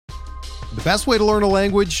The best way to learn a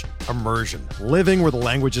language? Immersion. Living where the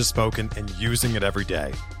language is spoken and using it every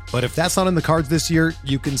day. But if that's not in the cards this year,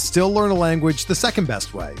 you can still learn a language the second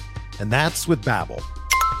best way, and that's with Babbel.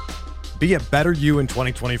 Be a better you in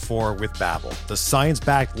 2024 with Babbel, the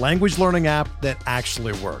science-backed language learning app that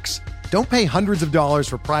actually works. Don't pay hundreds of dollars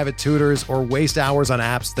for private tutors or waste hours on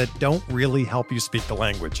apps that don't really help you speak the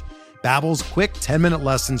language. Babbel's quick 10-minute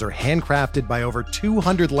lessons are handcrafted by over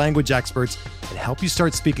 200 language experts and help you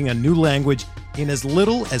start speaking a new language in as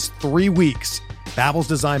little as 3 weeks. Babbel's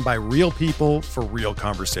designed by real people for real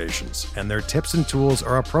conversations, and their tips and tools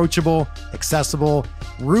are approachable, accessible,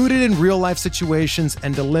 rooted in real-life situations,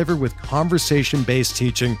 and delivered with conversation-based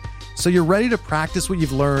teaching, so you're ready to practice what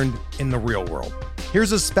you've learned in the real world.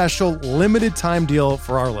 Here's a special limited-time deal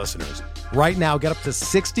for our listeners. Right now, get up to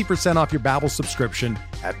 60% off your Babbel subscription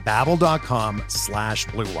at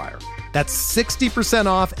babbel.com/Blue Wire. That's 60%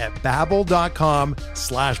 off at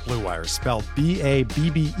babbel.com/Blue Wire, spelled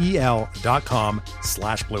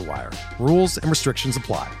BABBEL.com/Blue Wire. Rules and restrictions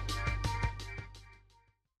apply.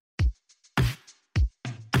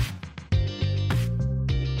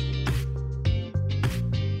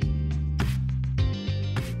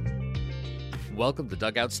 Welcome to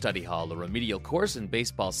Dugout Study Hall, a remedial course in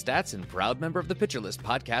baseball stats and proud member of the Pitcher List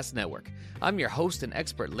Podcast Network. I'm your host and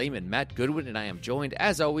expert layman, Matt Goodwin, and I am joined,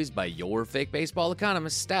 as always, by your fake baseball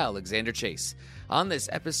economist, Alexander Chase. On this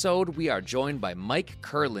episode, we are joined by Mike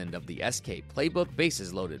Kurland of the SK Playbook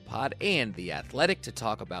Bases Loaded Pod and The Athletic to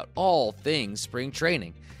talk about all things spring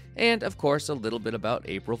training. And, of course, a little bit about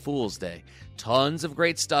April Fool's Day. Tons of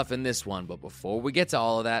great stuff in this one, but before we get to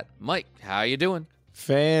all of that, Mike, how you doing?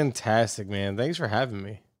 Fantastic, man. Thanks for having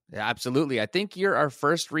me. Yeah, absolutely. I think you're our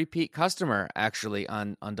first repeat customer, actually,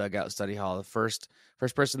 on Dugout Study Hall. The first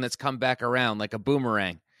person that's come back around like a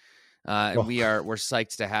boomerang. And we're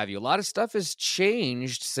psyched to have you. A lot of stuff has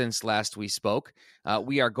changed since last we spoke.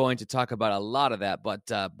 We are going to talk about a lot of that, but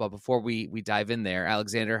before we dive in there,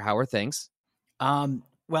 Alexander, how are things?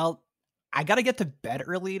 Well, I got to get to bed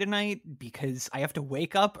early tonight because I have to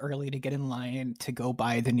wake up early to get in line to go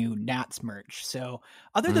buy the new Nats merch. So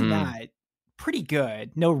other than that, pretty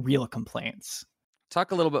good. No real complaints.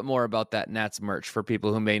 Talk a little bit more about that Nats merch for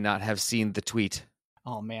people who may not have seen the tweet.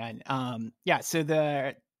 Oh, man. Yeah,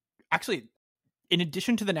 so actually, in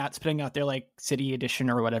addition to the Nats putting out their like City Edition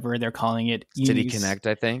or whatever they're calling it. City Connect,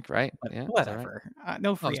 I think, right? Yeah, whatever. Right?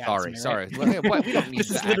 No free ads. Sorry. Right? We don't need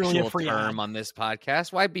the actual term on this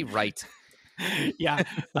podcast. Why be right? Yeah.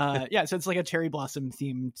 So it's like a cherry blossom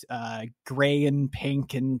themed gray and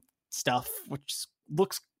pink and stuff, which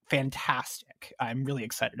looks fantastic. I'm really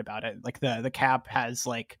excited about it. Like the cap has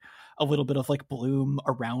like a little bit of like bloom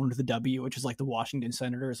around the W, which is like the Washington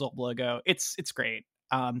Senators logo. It's great.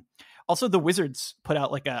 Also the Wizards put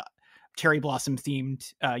out like a cherry blossom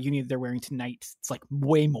themed uni that they're wearing tonight. It's like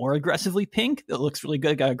way more aggressively pink. It looks really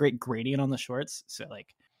good. Got a great gradient on the shorts. So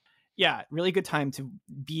like, yeah, really good time to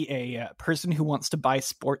be a person who wants to buy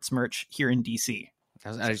sports merch here in DC. I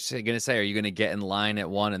was going to say, are you going to get in line at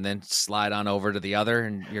one and then slide on over to the other,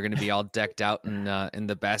 and you're going to be all decked out in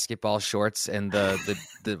the basketball shorts and the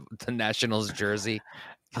Nationals jersey?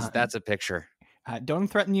 Because that's a picture. Don't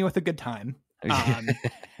threaten me with a good time.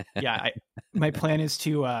 My plan is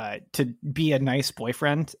to be a nice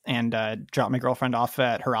boyfriend and drop my girlfriend off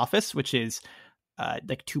at her office, which is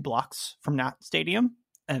like 2 blocks from Nat Stadium.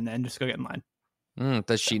 And then just go get in line.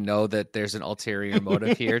 Does she know that there's an ulterior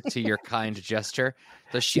motive here to your kind gesture?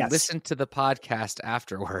 Does she listen to the podcast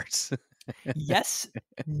afterwards? Yes,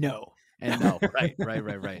 no. And no, right.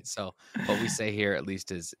 So what we say here at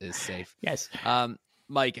least is safe. Yes.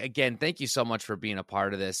 Mike, again, thank you so much for being a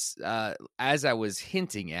part of this. As I was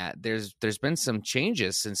hinting at, there's been some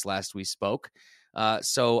changes since last we spoke.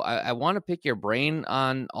 So I want to pick your brain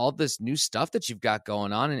on all this new stuff that you've got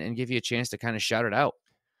going on and give you a chance to kind of shout it out.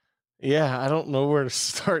 Yeah, I don't know where to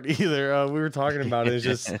start either. We were talking about it.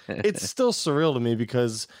 It's still surreal to me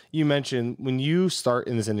because you mentioned when you start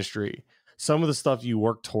in this industry, some of the stuff you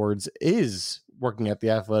work towards is working at The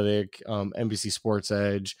Athletic, NBC Sports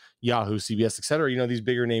Edge, Yahoo, CBS, etc. You know, these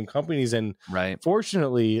bigger name companies. And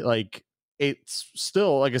fortunately, like it's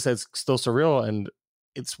still, like I said, it's still surreal and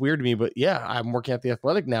it's weird to me. But yeah, I'm working at The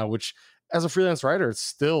Athletic now, which as a freelance writer, it's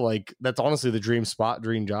still like that's honestly the dream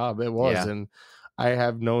job. It was. And I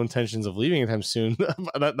have no intentions of leaving anytime soon.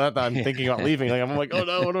 not that I'm thinking about leaving. Like I'm like, oh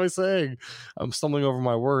no, what am I saying? I'm stumbling over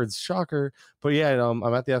my words. Shocker. But yeah, I'm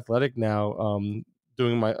at The Athletic now,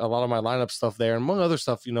 doing a lot of my lineup stuff there, and among other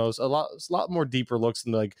stuff. You know, it's a lot more deeper looks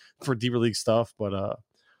than like for deeper league stuff. But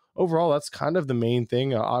overall, that's kind of the main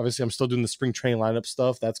thing. Obviously, I'm still doing the spring training lineup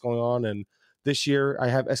stuff that's going on, and this year I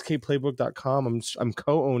have skplaybook.com. I'm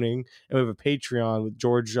co-owning, and we have a Patreon with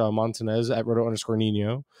George Montanez at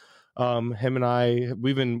Roto_Nino. Him and I,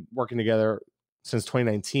 we've been working together since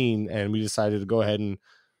 2019, and we decided to go ahead and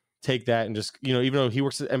take that and just, even though he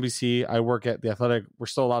works at NBC, I work at The Athletic, we're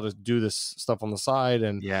still allowed to do this stuff on the side.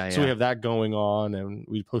 And so we have that going on, and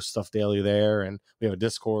we post stuff daily there, and we have a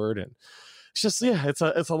Discord, and it's just, it's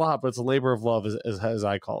a lot, but it's a labor of love as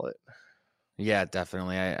I call it. Yeah,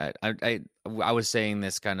 definitely. I was saying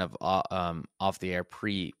this kind of off the air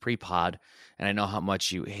pre-pod, and I know how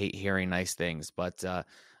much you hate hearing nice things, but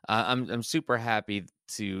I'm super happy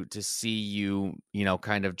to see you,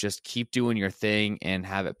 kind of just keep doing your thing and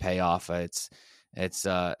have it pay off. It's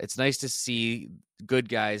nice to see good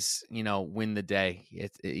guys, win the day.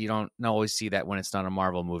 You don't always see that when it's not a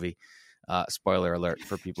Marvel movie. Spoiler alert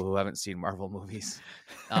for people who haven't seen Marvel movies.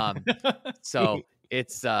 So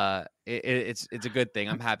it's a good thing.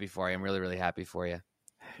 I'm happy for you. I'm really, really happy for you.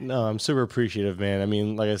 No, I'm super appreciative, man. I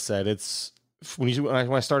mean, like I said, it's when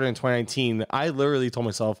I started in 2019, I literally told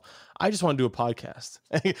myself, I just want to do a podcast.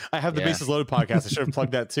 I have the Bases Loaded podcast. I should have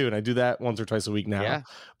plugged that too. And I do that once or twice a week now. Yeah.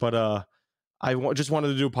 But just wanted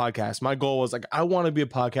to do a podcast. My goal was I want to be a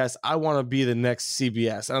podcast. I want to be the next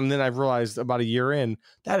CBS. And then I realized about a year in,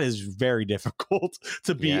 that is very difficult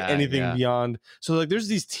to be anything beyond. So there's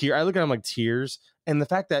these tiers. I look at them like tiers. And the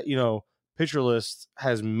fact that, Pitcher List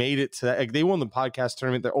has made it to that. They won the podcast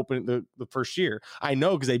tournament that opened the first year. I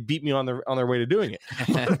know because they beat me on their way to doing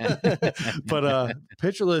it. But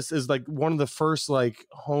Pitcher List is one of the first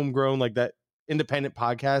homegrown that independent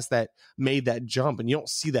podcast that made that jump, and you don't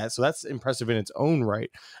see that, so that's impressive in its own right.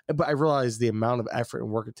 But I realized the amount of effort and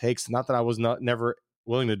work it takes. Not that I was never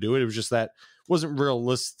willing to do it. It was just that wasn't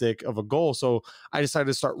realistic of a goal. So I decided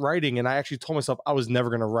to start writing, and I actually told myself I was never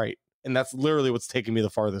going to write. And that's literally what's taken me the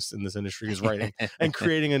farthest in this industry is writing and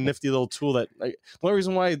creating a nifty little tool that the only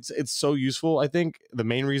reason why it's so useful, I think the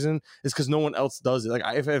main reason is because no one else does it.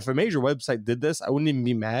 If a major website did this, I wouldn't even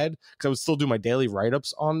be mad because I would still do my daily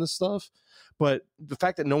write-ups on this stuff. But the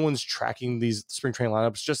fact that no one's tracking these spring training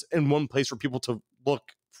lineups just in one place for people to look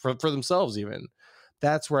for themselves, even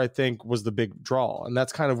that's where I think was the big draw. And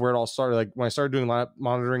that's kind of where it all started. When I started doing lineup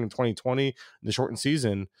monitoring in 2020, in the shortened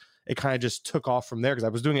season, it kind of just took off from there because I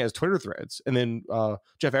was doing it as Twitter threads. And then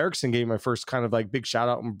Jeff Erickson gave me my first kind of big shout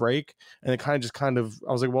out and break. And it I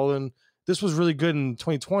was like, well, then this was really good in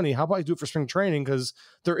 2020. How about I do it for spring training? Because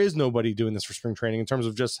there is nobody doing this for spring training in terms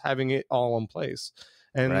of just having it all in place.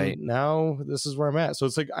 And now this is where I'm at. So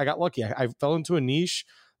it's I got lucky. I fell into a niche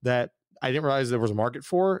that I didn't realize there was a market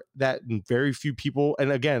for, that very few people,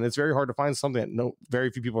 and again, it's very hard to find something that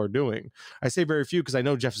very few people are doing. I say very few because I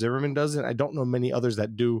know Jeff Zimmerman does it. I don't know many others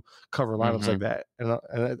that do cover lineups like that.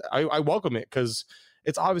 And I welcome it because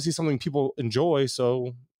it's obviously something people enjoy.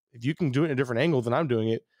 So if you can do it in a different angle than I'm doing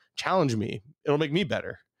it, challenge me. It'll make me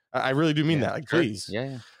better. I really do mean that. Please.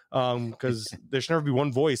 Yeah. Because there should never be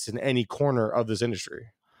one voice in any corner of this industry.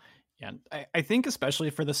 Yeah, I think especially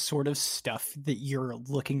for the sort of stuff that you're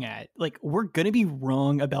looking at, we're going to be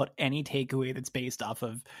wrong about any takeaway that's based off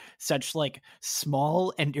of such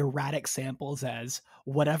small and erratic samples as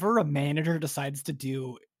whatever a manager decides to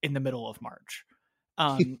do in the middle of March.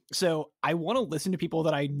 So I want to listen to people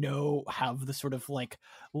that I know have the sort of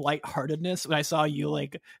lightheartedness. When I saw you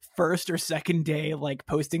first or second day,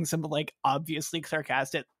 posting some obviously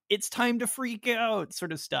sarcastic, it's time to freak out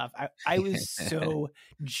sort of stuff. I was so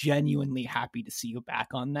genuinely happy to see you back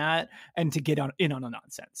on that and to get in on the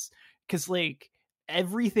nonsense. Because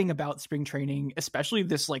everything about spring training, especially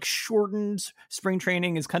this shortened spring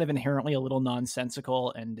training, is kind of inherently a little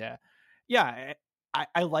nonsensical. And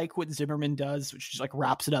I like what Zimmerman does, which just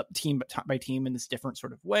wraps it up team by team in this different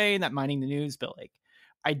sort of way, and that mining the news. But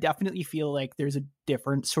I definitely feel there's a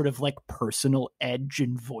different sort of personal edge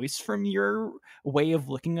and voice from your way of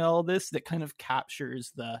looking at all this that kind of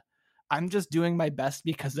captures I'm just doing my best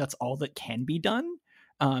because that's all that can be done.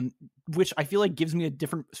 Which I feel gives me a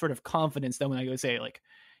different sort of confidence than when I go say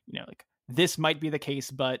this might be the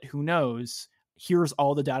case, but who knows? Here's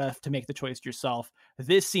all the data to make the choice yourself.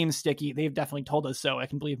 This seems sticky. They've definitely told us so. I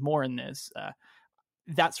can believe more in this.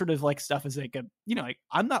 That sort of stuff is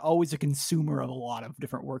I'm not always a consumer of a lot of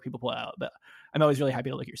different work people put out, but I'm always really happy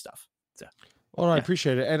to look at your stuff. So, well, I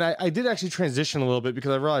appreciate it. And I did actually transition a little bit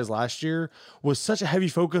because I realized last year was such a heavy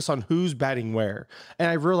focus on who's batting where. And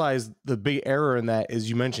I realized the big error in that is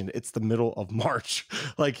you mentioned it's the middle of March,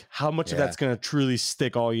 how much of that's going to truly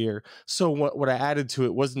stick all year. So what I added to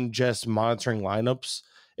it wasn't just monitoring lineups.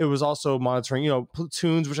 It was also monitoring,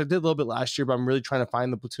 platoons, which I did a little bit last year, but I'm really trying to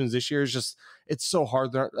find the platoons this year. It's so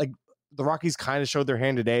hard. the Rockies kind of showed their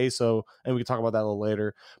hand today. So, and we can talk about that a little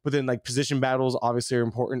later. But then like position battles obviously are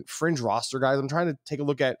important. Fringe roster guys. I'm trying to take a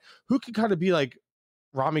look at who could kind of be like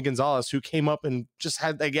Rami Gonzalez, who came up and just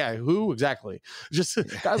had like, yeah, who exactly? Just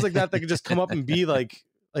guys like that could just come up and be like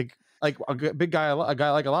a big guy, a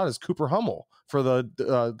guy like a lot is Cooper Hummel for the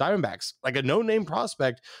Diamondbacks, like a no-name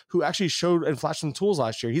prospect who actually showed and flashed some tools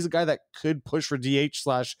last year. He's a guy that could push for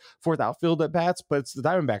DH/fourth outfield at bats, but it's the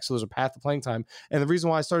Diamondbacks, so there's a path to playing time. And the reason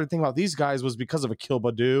why I started thinking about these guys was because of Akil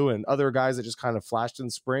Baddoo and other guys that just kind of flashed in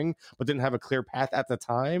spring, but didn't have a clear path at the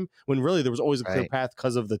time, when really there was always a clear path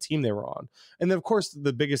because of the team they were on. And then, of course,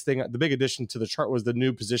 the big addition to the chart was the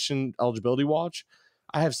new position eligibility watch.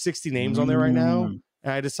 I have 60 names on there right now.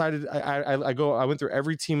 And I decided I went through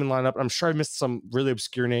every team and lineup. I'm sure I missed some really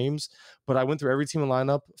obscure names, but I went through every team and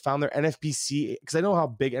lineup, found their NFBC, because I know how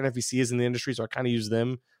big NFBC is in the industry, so I kind of use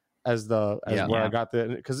them as where I got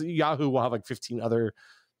the, because Yahoo will have like 15 other,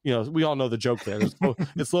 we all know the joke there.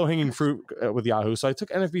 It's low hanging fruit with Yahoo. So I took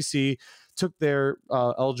NFBC, took their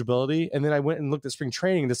eligibility, and then I went and looked at spring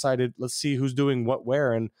training and decided, let's see who's doing what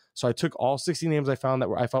where. And so I took all 60 names I found that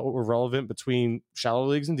I thought were relevant between shallow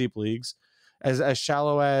leagues and deep leagues. As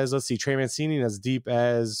shallow as, let's see, Trey Mancini, and as deep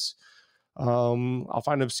as, I'll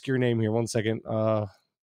find an obscure name here. 1 second.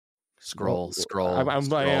 Scroll.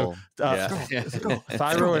 Thairo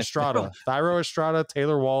Estrada,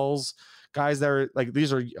 Taylor Walls, guys that are like,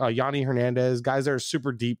 these are Yanni Hernandez, guys that are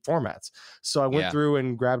super deep formats. So I went through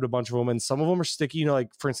and grabbed a bunch of them, and some of them are sticky. Like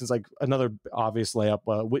for instance, like another obvious layup,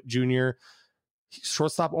 Witt Jr.,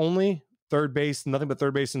 shortstop only. Third base, nothing but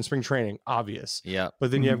third base in spring training, obvious. Yeah.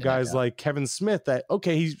 But then you have guys like Kevin Smith that,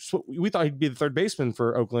 okay, we thought he'd be the third baseman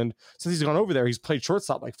for Oakland. Since he's gone over there, he's played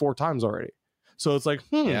shortstop like 4 times already. So it's like,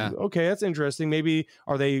 okay, that's interesting. Maybe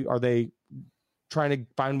are they trying to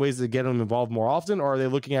find ways to get him involved more often, or are they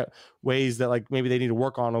looking at ways that like maybe they need to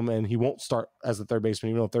work on him and he won't start as the third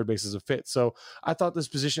baseman, even though third base is a fit? So I thought this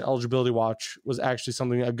position eligibility watch was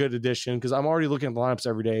actually a good addition, because I'm already looking at the lineups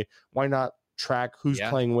every day. Why not track who's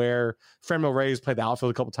playing where? Franmil Reyes played the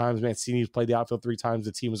outfield a couple times. Mancini's played the outfield 3 times.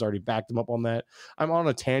 The team has already backed him up on that. I'm on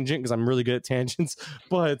a tangent because I'm really good at tangents,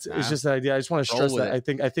 but it's just that idea. I just want to stress that. I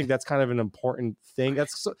think that's kind of an important thing.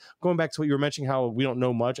 That's going back to what you were mentioning, how we don't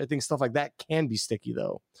know much. I think stuff like that can be sticky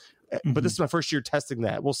though. But this is my first year testing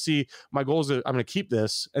that. We'll see. My goal is I'm going to keep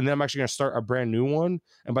this, and then I'm actually going to start a brand new one.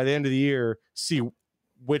 And by the end of the year, see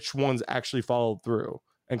which ones actually followed through.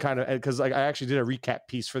 And kind of, because I actually did a recap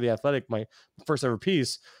piece for The Athletic. My first ever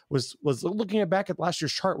piece was looking back at last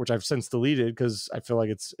year's chart, which I've since deleted because I feel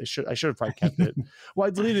like I should have probably kept it. Well, I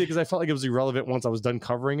deleted it because I felt like it was irrelevant once I was done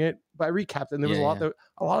covering it. But I recapped, and there was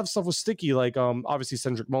a lot of stuff was sticky. Like obviously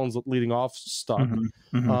Cedric Mullins leading off stuck.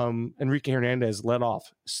 Enrique Hernandez led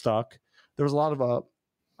off stuck. There was a lot of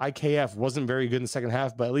IKF wasn't very good in the second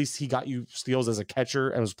half, but at least he got you steals as a catcher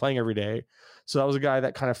and was playing every day. So that was a guy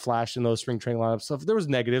that kind of flashed in those spring training lineup stuff. There was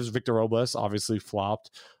negatives. Victor Robles obviously flopped.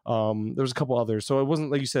 There was a couple others. So it wasn't,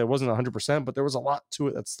 like you said, it wasn't 100%, but there was a lot to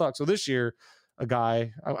it that stuck. So this year, a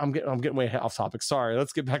guy, I'm getting way off topic. Sorry.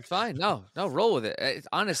 Let's get back. Fine. No, roll with it.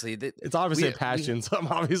 Honestly, it's obviously a passion. So I'm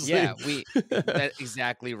obviously. Yeah, that's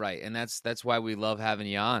exactly right. And that's why we love having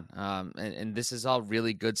you on. And this is all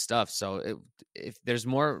really good stuff. So if there's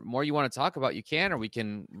more you want to talk about, you can, or we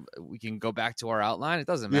can go back to our outline. It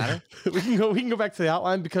doesn't matter. Yeah. We can go back to the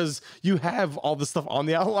outline, because you have all the stuff on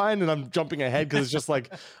the outline, and I'm jumping ahead because it's just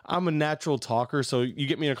like, I'm a natural talker. So you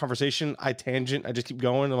get me in a conversation, I tangent, I just keep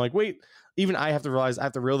going. I'm like, wait, even I have to realize I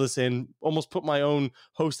have to reel this in, almost put my own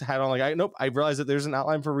host hat on. Like, I realize that there's an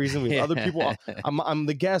outline for a reason. We have other people. I'm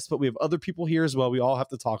the guest, but we have other people here as well. We all have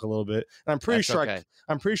to talk a little bit. And I'm pretty sure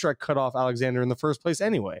I cut off Alexander in the first place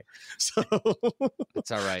anyway. So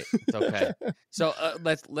it's all right. It's okay. So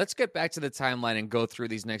let's get back to the timeline and go through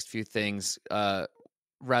these next few things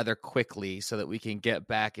rather quickly, so that we can get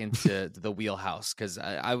back into the wheelhouse. Because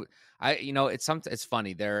I it's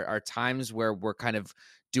funny. There are times where we're kind of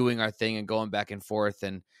doing our thing and going back and forth,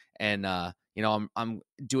 and I'm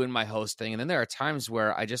doing my host thing, and then there are times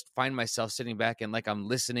where I just find myself sitting back and like I'm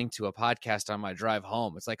listening to a podcast on my drive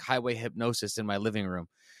home. It's like highway hypnosis in my living room,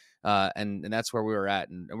 and that's where we were at,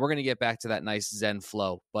 and we're gonna get back to that nice Zen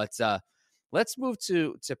flow. But let's move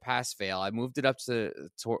to pass fail. I moved it up to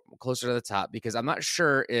closer to the top, because I'm not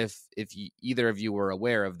sure if either of you were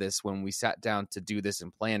aware of this when we sat down to do this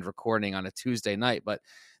and planned recording on a Tuesday night, but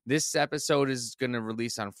this episode is going to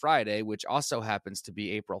release on Friday, which also happens to be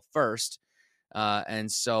April 1st.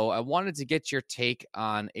 And so I wanted to get your take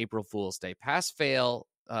on April Fool's Day. Pass, fail,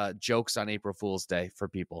 jokes on April Fool's Day for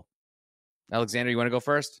people. Alexander, you want to go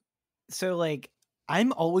first? So,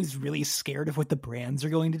 I'm always really scared of what the brands are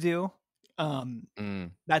going to do.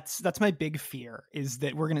 That's my big fear, is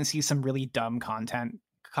that we're going to see some really dumb content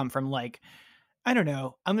come from, like, I don't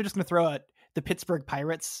know. I'm just going to throw out the Pittsburgh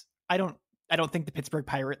Pirates. I don't think the Pittsburgh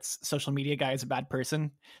Pirates social media guy is a bad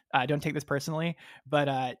person. I don't take this personally,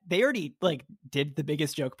 but they already like did the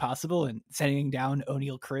biggest joke possible in sending down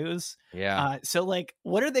O'Neal Cruz. Yeah. So like,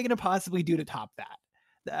 what are they going to possibly do to top that?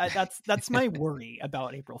 That's my worry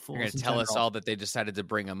about April Fools. You're going to tell us all that they decided to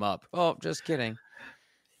bring him up. Oh, just kidding.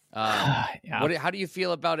 Yeah. How do you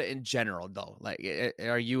feel about it in general, though? Like,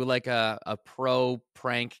 are you like a pro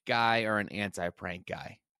prank guy or an anti prank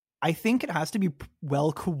guy? I think it has to be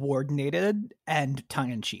well coordinated and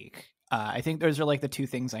tongue in cheek. I think those are like the two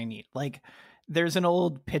things I need. Like, there's an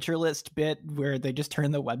old pitcher list bit where they just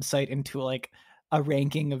turn the website into like a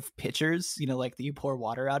ranking of pitchers, you know, like that you pour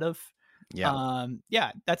water out of. Yeah.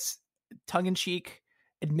 Yeah, that's tongue in cheek,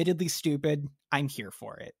 admittedly stupid. I'm here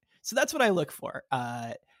for it. So that's what I look for.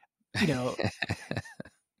 You know,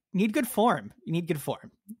 need good form. You need good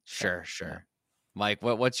form. Sure. Mike,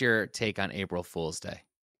 what's your take on April Fool's Day?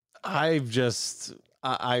 I just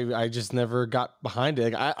never got behind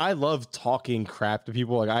it. Like, I love talking crap to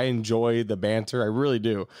people. Like, I enjoy the banter. I really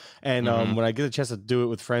do. And when I get a chance to do it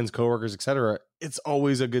with friends, coworkers, etc., it's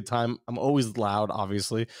always a good time. I'm always loud,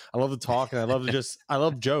 obviously. I love to talk and I love to I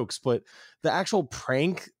love jokes, but the actual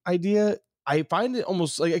prank idea, I find it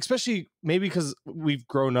almost like, especially maybe because we've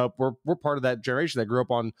grown up, we're part of that generation that grew up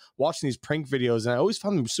on watching these prank videos, and I always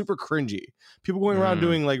found them super cringy. People going around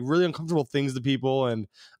doing like really uncomfortable things to people, and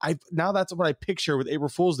now that's what I picture with April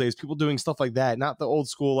Fool's Day, is people doing stuff like that, not the old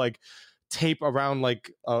school like tape around like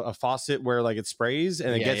a faucet where like it sprays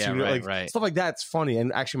and it gets you, right. Stuff like that's funny.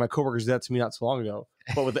 And actually my coworkers did that to me not so long ago,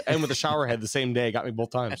 but with the shower head the same day, got me both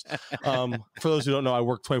times. For those who don't know, I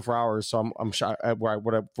work 24 hours, so I'm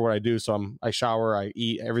for what I do. So I shower, I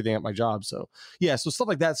eat, everything at my job. So yeah, so stuff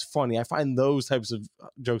like that's funny. I find those types of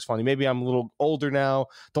jokes funny. Maybe I'm a little older now,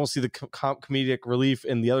 don't see the comedic relief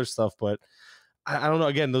in the other stuff, but I don't know.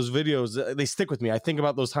 Again, those videos, they stick with me. I think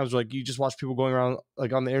about those times where like you just watch people going around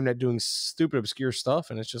like on the internet doing stupid, obscure stuff,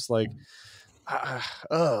 and it's just like,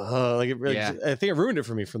 like it really. Yeah. I think it ruined it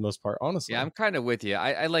for me for the most part, honestly. Yeah, I'm kind of with you.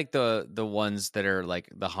 I like the ones that are like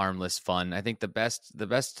the harmless fun. I think the best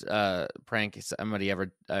prank somebody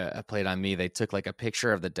ever played on me. They took like a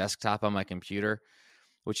picture of the desktop on my computer,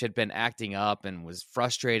 which had been acting up and was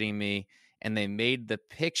frustrating me, and they made the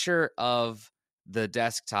picture of the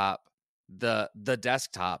desktop the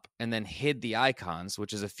desktop and then hid the icons,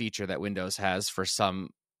 which is a feature that Windows has for some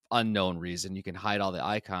unknown reason. You can hide all the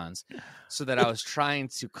icons, so that I was trying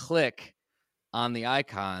to click on the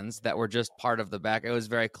icons that were just part of the back. It was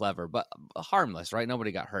very clever, but harmless, right?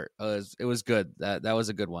 Nobody got hurt. It was good. That was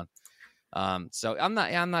a good one. So I'm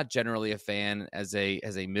not generally a fan as a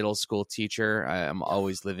middle school teacher. I'm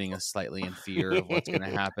always living slightly in fear of what's going to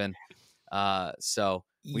happen. So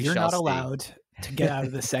you're not allowed to get out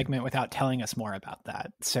of the segment without telling us more about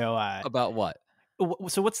that. So about what?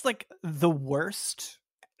 So what's like the worst,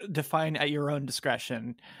 define at your own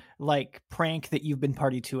discretion, like prank that you've been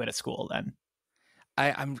party to at a school then?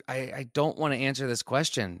 I don't want to answer this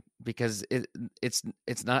question because it's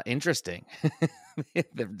not interesting.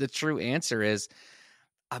 The true answer is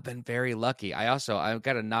I've been very lucky. I've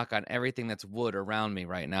got to knock on everything that's wood around me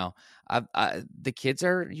right now. The kids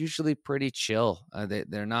are usually pretty chill.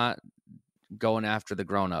 They're not going after the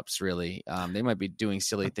grown-ups really. They might be doing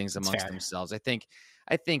silly things amongst themselves. I think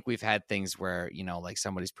we've had things where, you know, like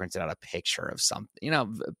somebody's printed out a picture of something, you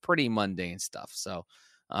know, pretty mundane stuff. So,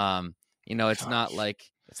 you know, it's not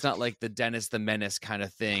like the Dennis the Menace kind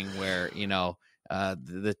of thing where, you know,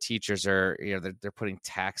 the teachers are, you know, they're putting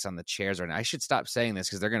tax on the chairs right now. I should stop saying this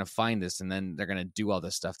because they're going to find this and then they're going to do all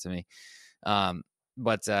this stuff to me.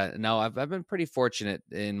 But no, I've been pretty fortunate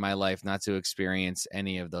in my life not to experience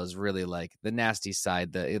any of those really like the nasty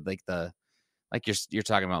side, like you're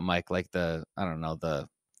talking about, Mike, like the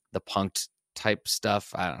punked type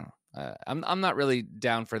stuff. I don't know. I'm not really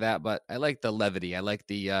down for that, but I like the levity. I like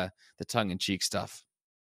the tongue in cheek stuff.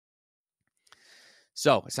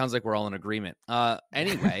 So it sounds like we're all in agreement.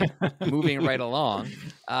 Anyway, moving right along,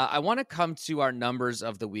 I want to come to our numbers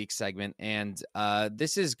of the week segment. And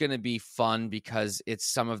this is going to be fun because it's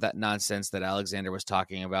some of that nonsense that Alexander was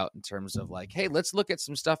talking about in terms of like, hey, let's look at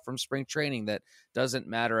some stuff from spring training that doesn't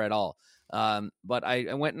matter at all. But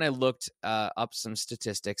I went and I looked up some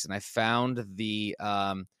statistics and I found the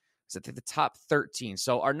top 13.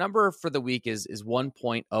 So our number for the week is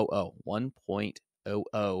 1.00,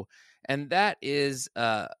 1.00. And that is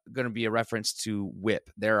going to be a reference to WHIP.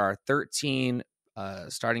 There are 13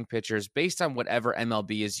 starting pitchers based on whatever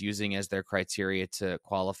MLB is using as their criteria to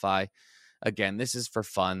qualify. again, this is for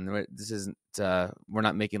fun. This isn't, we're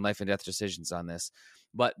not making life and death decisions on this,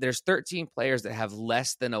 but there's 13 players that have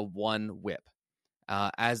less than a 1 whip.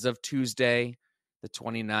 As of Tuesday, the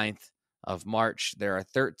 29th of March, there are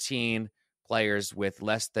 13 players with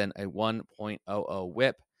less than a 1.00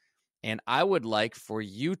 whip. And I would like for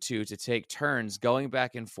you two to take turns going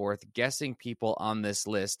back and forth, guessing people on this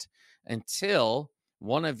list until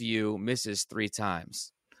one of you misses 3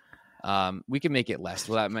 times. We can make it less.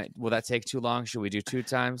 Will that take too long? Should we do 2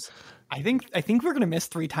 times? I think we're gonna miss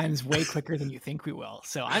 3 times way quicker than you think we will.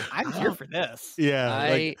 So I'm here for this.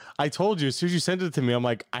 Yeah, I told you as soon as you sent it to me, I'm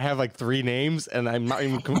like, I have like 3 names, and I'm not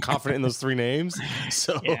even confident in those 3 names.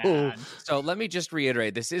 So, So let me just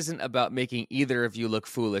reiterate: this isn't about making either of you look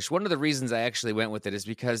foolish. One of the reasons I actually went with it is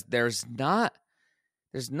because there's not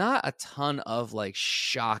a ton of like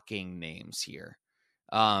shocking names here.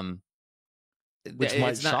 Which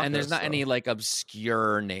might shock us, and there's not any like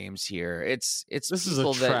obscure names here. This is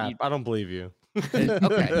a trap. I don't believe you. Okay,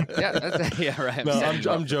 yeah, right. No,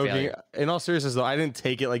 I'm joking. Failure. In all seriousness, though, I didn't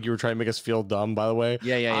take it like you were trying to make us feel dumb. By the way,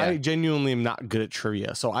 yeah. I genuinely am not good at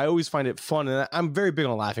trivia, so I always find it fun, and I'm very big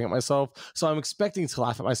on laughing at myself. So I'm expecting to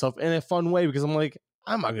laugh at myself in a fun way because I'm like,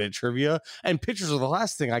 I'm not good at trivia, and pictures are the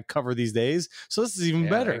last thing I cover these days. So this is even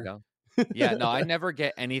better. Yeah, no, I never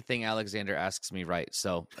get anything Alexander asks me right,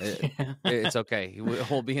 so it's okay.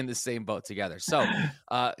 We'll be in the same boat together. So,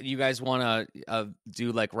 you guys want to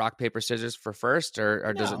do like rock paper scissors for first,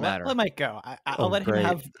 or does it matter? Let Mike go. I'll let him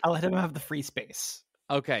have. I'll let him have the free space.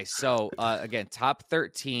 Okay, so again, top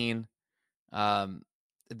 13.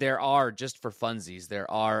 There are, just for funsies,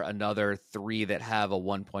 there are another 3 that have a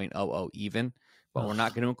 1.00 even, but we're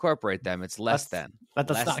not going to incorporate them. It's less than.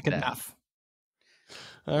 That's not good enough.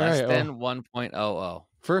 Less than 1.00.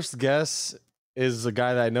 First guess is a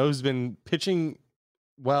guy that I know has been pitching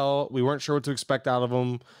well. We weren't sure what to expect out of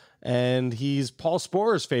him, and he's Paul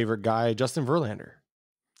Sporer's favorite guy, Justin Verlander.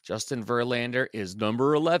 Justin Verlander is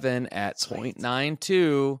number 11 at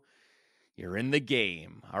 0.92. You're in the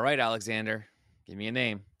game. All right, Alexander, give me a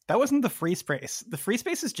name. That wasn't the free space. The free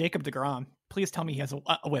space is Jacob deGrom. Please tell me he has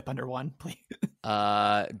a whip under 1, please.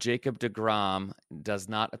 Jacob deGrom does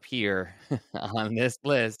not appear on this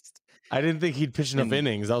list. I didn't think he'd pitch enough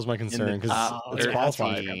innings. That was my concern because it's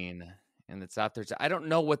qualified. In the top 13. I don't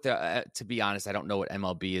know what to be honest, I don't know what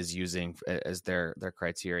MLB is using as their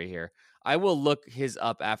criteria here. I will look his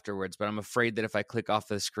up afterwards, but I'm afraid that if I click off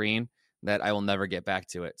the screen, that I will never get back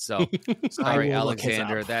to it. So sorry,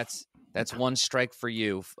 Alexander. That's 1 strike for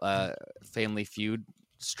you. Family Feud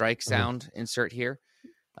strike sound insert here.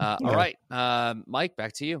 All right, Mike,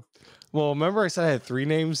 back to you. Well, remember I said I had 3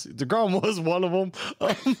 names? deGrom was one of them.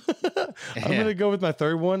 I'm going to go with my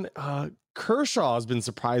third one. Kershaw has been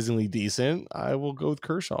surprisingly decent. I will go with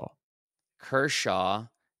Kershaw. Kershaw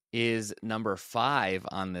is number 5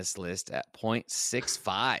 on this list at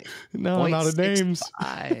 0.65. No, not a names.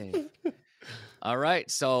 All right,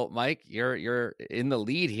 so Mike, you're in the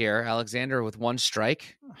lead here. Alexander with 1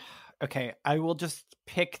 strike. Okay, I will just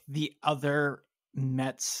pick the other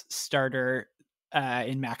Mets starter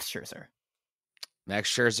in Max Scherzer. Max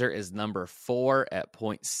Scherzer is number 4 at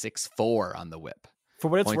 0.64 on the whip. For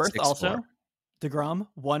what it's worth, also, deGrom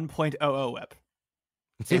 1.00 whip.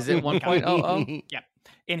 Is it 1.00? Yeah.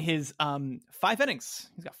 In his 5 innings,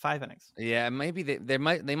 he's got 5 innings. Yeah, maybe they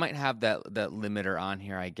might have that limiter on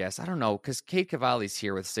here. I guess I don't know because Cade Cavalli's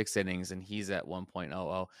here with 6 innings and he's at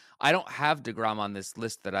 1.00. I don't have deGrom on this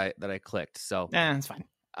list that I clicked, so that's fine.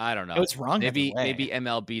 I don't know. It's wrong. Maybe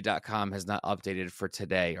MLB.com has not updated for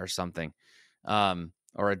today or something,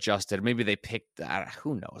 or adjusted. Maybe they picked.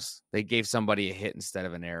 Who knows? They gave somebody a hit instead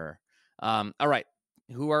of an error. All right,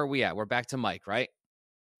 who are we at? We're back to Mike, right?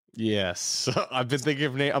 Yes, I've been thinking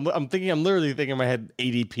of name. I'm literally thinking in my head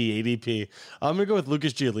ADP. I'm gonna go with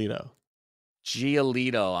Lucas Giolito.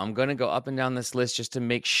 I'm gonna go up and down this list just to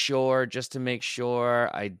make sure.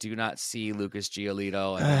 I do not see Lucas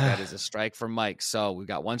Giolito, and that is a strike for Mike. So we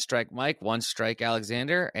got 1 strike, Mike, 1 strike,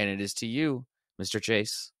 Alexander, and it is to you, Mr.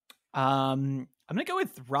 Chase. I'm gonna go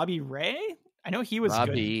with Robbie Ray. I know he was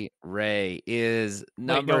Robbie Ray is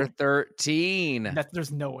number 13.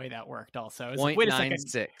 There's no way that worked. Also,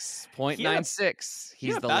 0.96. 0.96.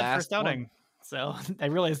 He's the last first outing. So I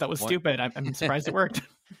realized that was stupid. I'm surprised it worked.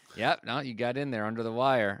 Yep. No, you got in there under the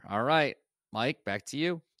wire. All right, Mike, back to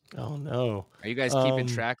you. Oh no. Are you guys keeping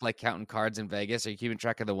track, like counting cards in Vegas? Are you keeping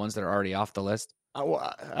track of the ones that are already off the list?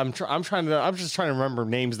 I'm just trying to remember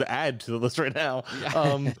names to add to the list right now.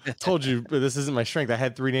 Told you this isn't my strength. I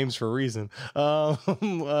had 3 names for a reason. This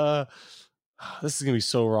is gonna be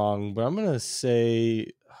so wrong, but I'm gonna say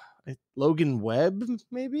Logan Webb,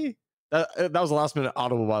 maybe. That was a last minute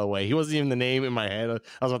audible, by the way. He wasn't even the name in my head.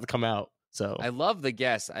 I was about to come out. So I love the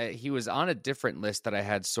guess. He was on a different list that I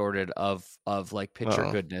had sorted of like pitcher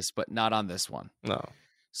goodness, but not on this one. No.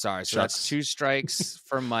 Sorry. So that's 2 strikes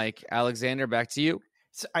for Mike. Alexander, back to you.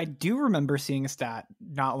 So I do remember seeing a stat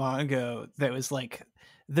not long ago that was like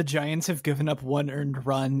the Giants have given up 1 earned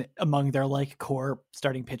run among their like core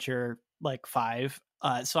starting pitcher, like 5.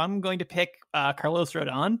 So I'm going to pick Carlos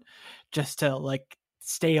Rodon just to like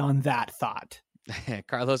stay on that thought.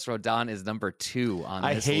 Carlos Rodon is number 2 on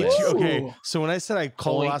this I hate list. you. Okay, so when I said I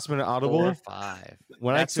called last minute audible, 5.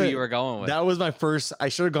 When that's I said, who you were going with. That was my first. I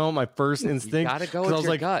should have gone with my first instinct. You gotta go with I was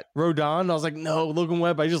your like, gut. Rodon. I was like, no, Logan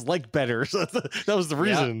Webb. I just like better. So that was the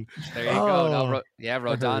reason. There you go. No,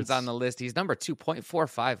 Rodon's on the list. He's number 2,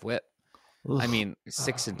 0.45 whip. I mean,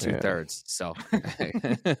 6 2/3. So,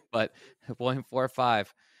 but 0.45.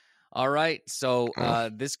 All right, so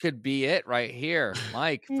this could be it right here.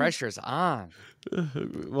 Mike, pressure's on.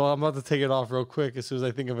 Well, I'm about to take it off real quick as soon as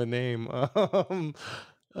I think of a name.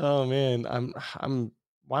 Oh man, I'm.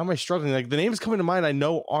 Why am I struggling? Like the names coming to mind, I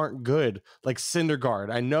know aren't good. Like Syndergaard,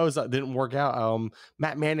 I know that didn't work out.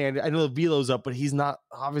 Matt Manning, I know the velo's up, but he's not.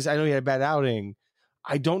 Obviously, I know he had a bad outing.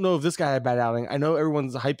 I don't know if this guy had a bad outing. I know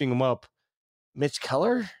everyone's hyping him up. Mitch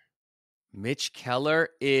Keller. Mitch Keller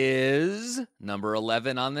is number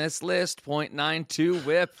 11 on this list, 0.92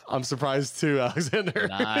 whip. I'm surprised too, Alexander.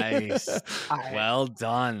 Nice. Well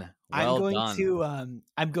done.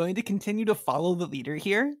 I'm going to continue to follow the leader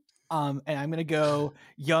here. And I'm going to go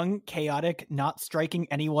young, chaotic, not striking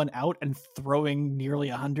anyone out and throwing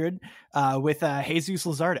nearly 100 with Jesus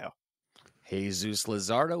Luzardo. Jesus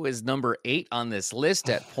Luzardo is number 8 on this list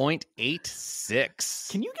at 0.86.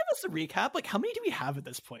 Can you give us a recap? Like, how many do we have at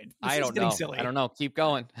this point? I don't know. Silly. I don't know. Keep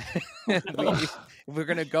going. We're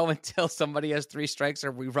going to go until somebody has 3 strikes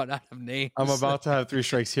or we run out of names. I'm about to have 3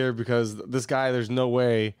 strikes here because this guy, there's no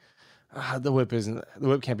way. The whip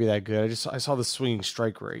can't be that good. I saw the swinging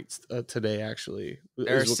strike rates today. Actually,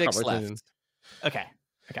 there are 6 left. Okay.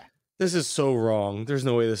 This is so wrong. There's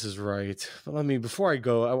no way this is right. But before I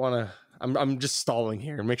go, I'm just stalling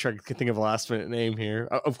here and make sure I can think of a last minute name here.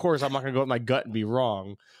 Of course, I'm not gonna go with my gut and be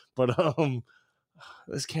wrong, but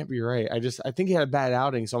this can't be right. I think he had a bad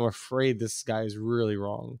outing, so I'm afraid this guy is really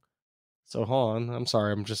wrong. So hold on. I'm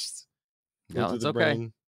sorry. I'm just no, it's okay.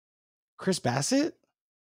 Brain. Chris Bassett.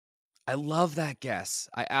 I love that guess.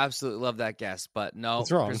 I absolutely love that guess, but no,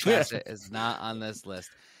 it's wrong. Chris Bassett is not on this list.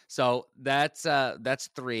 So that's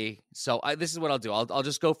 3. So this is what I'll do. I'll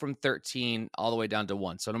just go from 13 all the way down to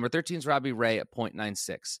 1. So number 13 is Robbie Ray at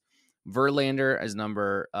 0.96. Verlander as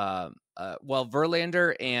number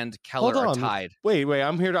Verlander and Keller are tied. Wait,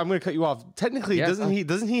 I'm here. I'm going to cut you off. Technically,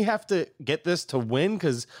 doesn't he have to get this to win?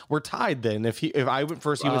 Because we're tied. Then if I went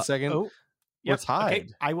first, he went second. We're tied. Okay,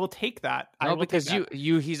 I will take that. No, because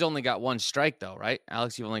he's only got 1 strike though, right?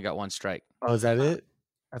 Alex, you've only got 1 strike. Oh, is that it?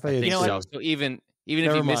 I think so. So even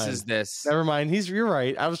if he misses this, never mind. You're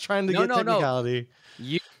right. I was trying to get technicality.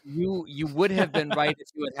 You would have been right if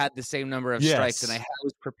you had the same number of strikes, and I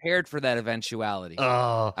was prepared for that eventuality.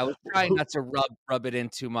 I was trying not to rub it in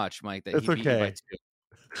too much, Mike. That it's he beat you by 2.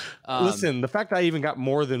 Listen, the fact that I even got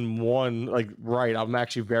more than 1 right, I'm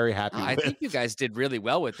actually very happy with. I think you guys did really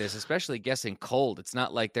well with this, especially guessing cold. It's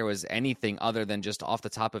not like there was anything other than just off the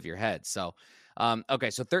top of your head. So,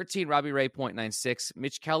 okay, so 13, Robbie Ray, 0.96.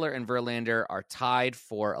 Mitch Keller and Verlander are tied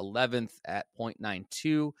for 11th at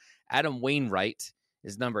 0.92. Adam Wainwright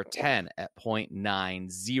is number 10 at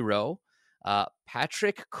 0.90.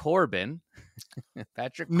 Patrick Corbin.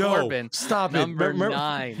 Corbin. Stop number it.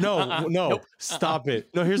 9. No, Nope. Stop it.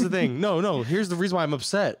 No, here's the thing. No. Here's the reason why I'm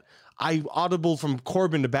upset. I audibled from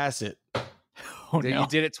Corbin to Bassett. You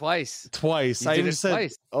did it twice. I even said,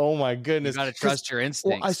 twice. Oh my goodness. You got to trust your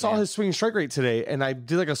instincts. Well, I saw his swinging strike rate today, and I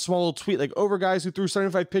did like a small little tweet, like over guys who threw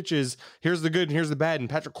 75 pitches. Here's the good and here's the bad. And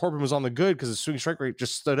Patrick Corbin was on the good because his swinging strike rate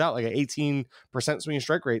just stood out like an 18% swinging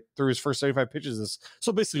strike rate through his first 75 pitches.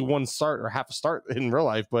 So basically 1 start or half a start in real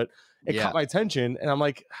life, but it caught my attention, and I'm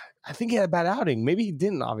like, I think he had a bad outing. Maybe he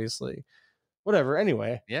didn't, obviously. Whatever.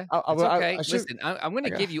 Anyway, it's okay. Listen, I'm going to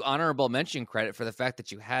give you honorable mention credit for the fact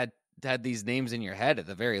that you had these names in your head at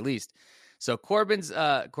the very least. So Corbin's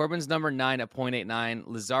number 9 at 0.89.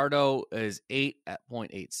 Luzardo is 8 at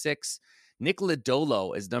 0.86. Nick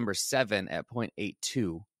Lodolo is number 7 at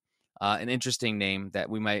 0.82. An interesting name that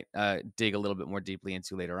we might dig a little bit more deeply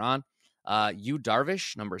into later on. Yu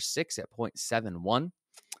Darvish, number 6 at 0.71.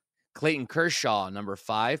 Clayton Kershaw, number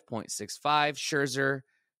 5, 0.65. Scherzer,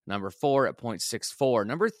 number 4 at 0.64.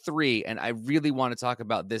 Number 3, and I really want to talk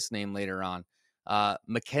about this name later on,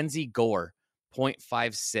 Mackenzie Gore,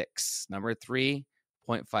 0.56. Number 3,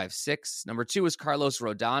 0.56. Number 2 is Carlos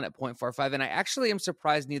Rodon at 0.45. And I actually am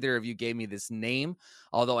surprised neither of you gave me this name,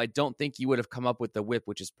 although I don't think you would have come up with the whip,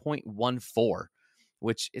 which is 0.14,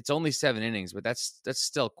 which it's only 7 innings, but that's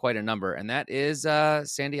still quite a number. And that is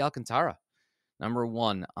Sandy Alcantara, number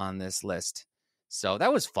 1 on this list. So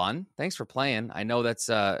that was fun. Thanks for playing. I know that's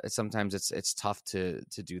sometimes it's tough to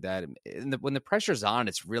do that. When the pressure's on,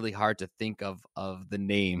 it's really hard to think of the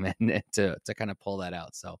name and to kind of pull that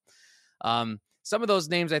out. So some of those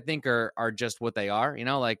names I think are just what they are,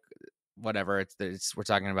 like whatever. We're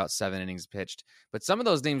talking about 7 innings pitched, but some of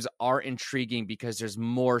those names are intriguing because there's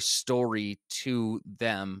more story to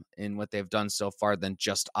them in what they've done so far than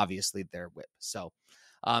just obviously their whip. So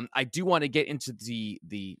I do want to get into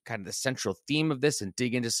the kind of the central theme of this and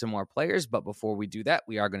dig into some more players. But before we do that,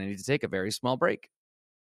 we are going to need to take a very small break.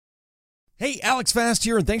 Hey, Alex Fast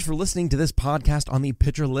here, and thanks for listening to this podcast on the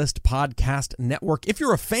Pitcher List Podcast Network. If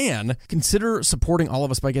you're a fan, consider supporting all of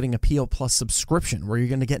us by getting a PL Plus subscription, where you're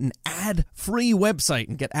going to get an ad-free website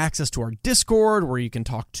and get access to our Discord, where you can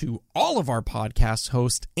talk to all of our podcast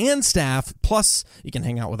hosts and staff. Plus, you can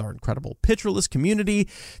hang out with our incredible Pitcher List community.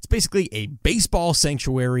 It's basically a baseball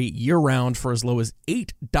sanctuary year-round for as low as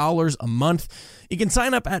 $8 a month. You can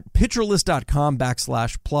sign up at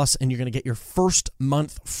pitcherlist.com/plus, and you're going to get your first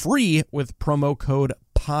month free with promo code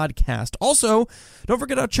podcast. Also, don't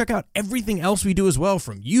forget to check out everything else we do as well,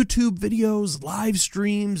 from YouTube videos, live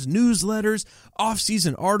streams, newsletters,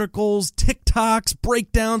 off-season articles, TikToks,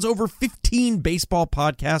 breakdowns, over 15 baseball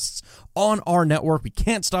podcasts on our network. We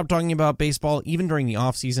can't stop talking about baseball even during the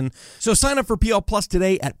off-season. So sign up for PL Plus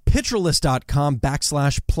today at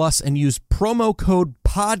pitcherlist.com/plus and use promo code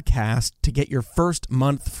podcast to get your first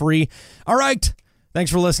month free. All right.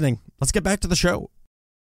 Thanks for listening. Let's get back to the show.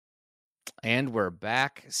 And we're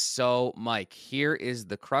back. So, Mike, here is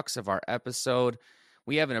the crux of our episode.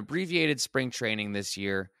 We have an abbreviated spring training this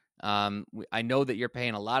year. I know that you're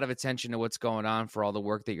paying a lot of attention to what's going on for all the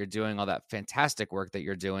work that you're doing, all that fantastic work that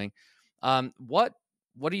you're doing. What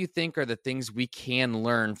do you think are the things we can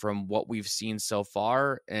learn from what we've seen so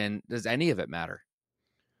far? And does any of it matter?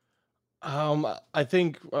 I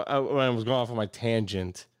think when I was going off on my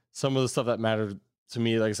tangent, some of the stuff that mattered to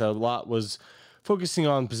me, like I said, a lot was focusing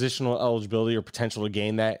on positional eligibility or potential to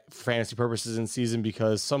gain that for fantasy purposes in season,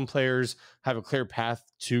 because some players have a clear path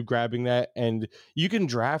to grabbing that, and you can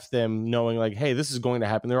draft them knowing like, hey, this is going to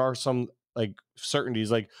happen. There are some like certainties,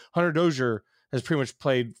 like Hunter Dozier has pretty much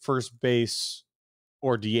played first base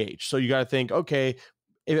or DH. So you got to think, okay,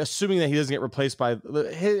 assuming that he doesn't get replaced by,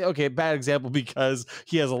 okay, bad example because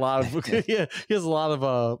he has a lot of he has a lot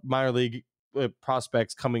of minor league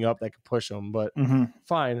prospects coming up that could push him, but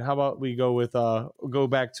fine. How about we go with go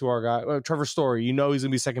back to our guy Trevor Story? He's gonna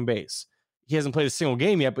be second base. He hasn't played a single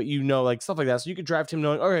game yet, but like stuff like that. So you could draft him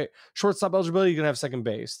knowing, all right, shortstop eligibility, you're gonna have second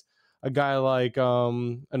base. A guy like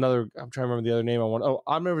another, I'm trying to remember the other name I want. Oh,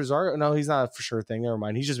 Amir Rosario. No, he's not a for sure thing. Never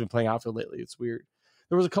mind. He's just been playing outfield lately. It's weird.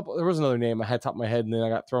 There was another name I had top of my head, and then I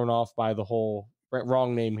got thrown off by the whole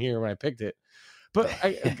wrong name here when I picked it. But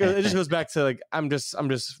it just goes back to like, I'm just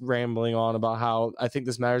rambling on about how I think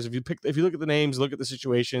this matters. If you look at the names, look at the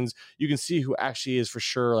situations, you can see who actually is for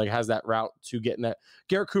sure like has that route to getting that.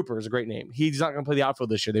 Garrett Cooper is a great name. He's not going to play the outfield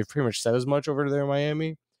this year. They've pretty much said as much over there in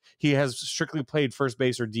Miami. He has strictly played first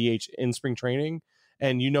base or DH in spring training,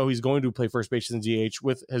 and he's going to play first base and DH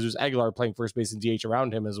with Jesus Aguilar playing first base and DH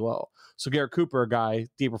around him as well. So Garrett Cooper, a guy,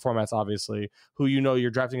 deeper formats obviously, who you're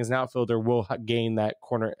drafting as an outfielder, will gain that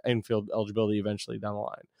corner infield eligibility eventually down the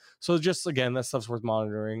line. So just, again, that stuff's worth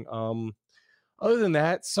monitoring. Other than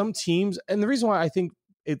that, some teams, and the reason why I think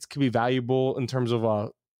it could be valuable in terms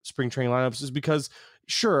of spring training lineups is because,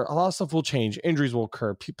 sure, a lot of stuff will change. Injuries will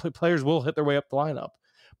occur. Players will hit their way up the lineup.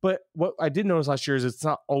 But what I did notice last year is it's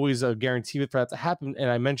not always a guarantee for that to happen. And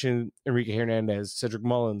I mentioned Enrique Hernandez, Cedric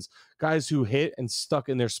Mullins, guys who hit and stuck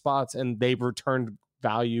in their spots, and they've returned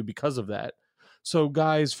value because of that. So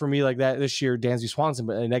guys for me like that this year, Dansby Swanson,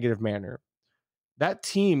 but in a negative manner. That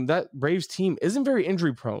team, that Braves team, isn't very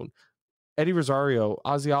injury prone. Eddie Rosario,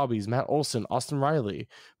 Ozzie Albies, Matt Olson, Austin Riley,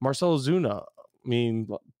 Marcell Ozuna. I mean,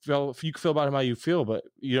 you can feel about him how you feel, but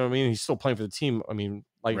you know what I mean? He's still playing for the team. I mean,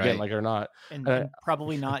 again, like it or not. And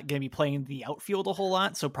probably not going to be playing the outfield a whole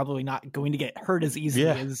lot, so probably not going to get hurt as easily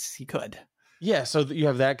as he could. Yeah, so you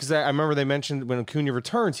have that, because I remember they mentioned when Acuna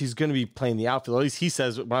returns, he's going to be playing the outfield. At least he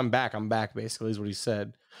says, when I'm back, basically, is what he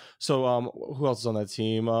said. So who else is on that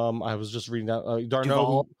team? I was just reading that.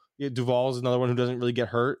 D'Arnaud. Duvall is another one who doesn't really get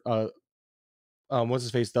hurt. What's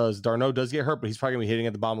his face does. D'Arnaud does get hurt, but he's probably going to be hitting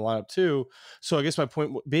at the bottom of the lineup too. So I guess my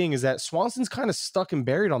point being is that Swanson's kind of stuck and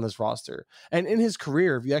buried on this roster. And in his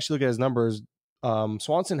career, if you actually look at his numbers,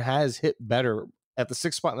 Swanson has hit better at the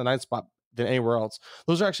 6th spot and the 9th spot than anywhere else.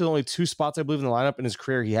 Those are actually only 2 spots, I believe, in the lineup. In his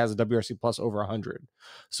career, he has a WRC plus over 100.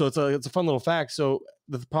 So it's a fun little fact. So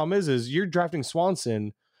the problem is you're drafting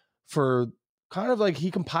Swanson for kind of like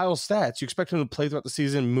he compiles stats. You expect him to play throughout the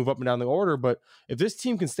season, move up and down the order. But if this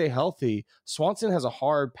team can stay healthy, Swanson has a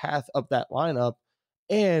hard path up that lineup.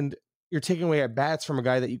 And you're taking away at bats from a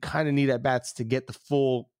guy that you kind of need at bats to get the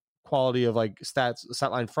full quality of like stat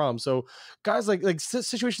line from. So guys like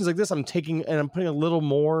situations like this, I'm taking and I'm putting a little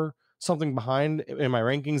more something behind in my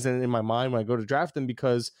rankings and in my mind when I go to draft them,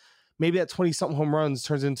 because maybe that 20 something home runs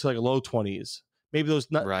turns into like a low 20s. Maybe those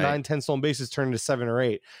 9-10 stolen bases turn into 7 or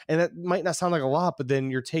 8. And that might not sound like a lot, but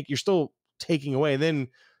then you're still taking away. And then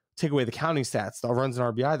take away the counting stats, the runs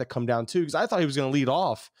and RBI that come down too. Because I thought he was going to lead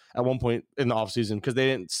off at one point in the offseason because they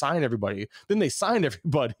didn't sign everybody. Then they signed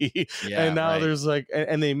everybody. Yeah, and now there's like,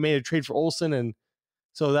 and they made a trade for Olsen. And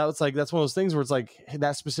so that's one of those things where it's like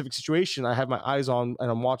that specific situation I have my eyes on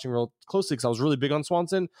and I'm watching real closely because I was really big on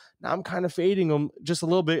Swanson. Now I'm kind of fading him just a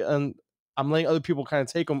little bit. And I'm letting other people kind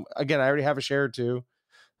of take him. Again, I already have a share or two.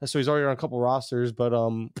 So he's already on a couple rosters, but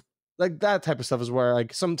like that type of stuff is where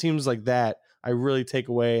like some teams like that I really take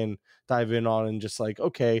away and dive in on and just like,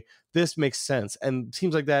 okay, this makes sense. And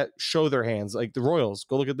teams like that show their hands. Like the Royals,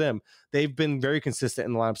 go look at them. They've been very consistent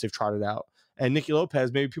in the lineups they've trotted out. And Nicky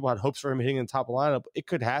Lopez, maybe people had hopes for him hitting in the top of the lineup. It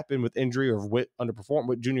could happen with injury or if Witt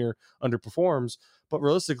Jr. underperforms. But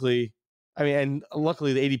realistically, I mean, and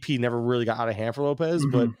luckily the ADP never really got out of hand for Lopez,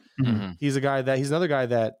 but he's another guy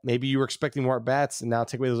that maybe you were expecting more at bats and now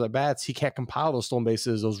take away those at bats. He can't compile those stolen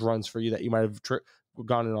bases, those runs for you that you might have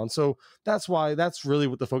gone in on. So that's really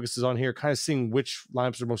what the focus is on here, kind of seeing which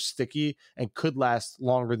lineups are most sticky and could last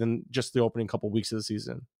longer than just the opening couple of weeks of the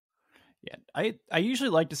season. Yeah, I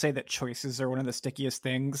usually like to say that choices are one of the stickiest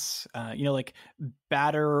things. Like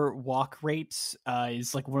batter walk rates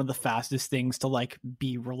is like one of the fastest things to like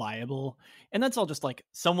be reliable. And that's all just like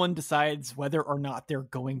someone decides whether or not they're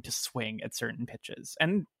going to swing at certain pitches.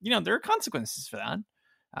 And, there are consequences for that.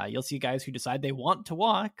 You'll see guys who decide they want to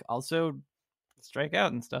walk, also strike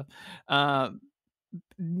out and stuff.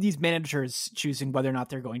 These managers choosing whether or not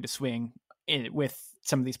they're going to swing with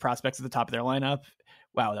some of these prospects at the top of their lineup.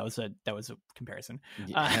 Wow, that was a comparison.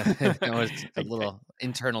 Yeah, that was a little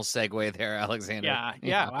internal segue there, Alexander.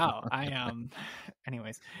 Yeah. Wow.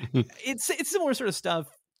 Anyways, it's similar sort of stuff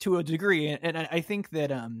to a degree, and I think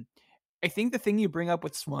that I think the thing you bring up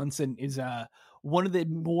with Swanson is one of the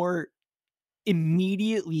more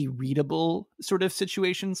immediately readable sort of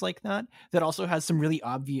situations like that also has some really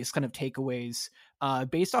obvious kind of takeaways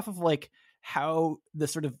based off of like how the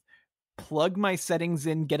sort of plug my settings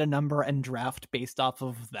in, get a number, and draft based off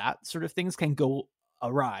of that sort of things can go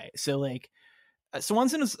awry. So like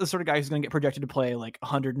Swanson is the sort of guy who's going to get projected to play like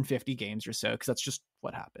 150 games or so because that's just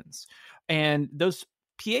what happens. And those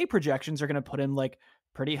PA projections are going to put him like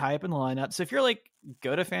pretty high up in the lineup. So if you're like,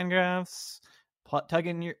 go to Fangraphs, plug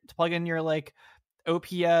in your like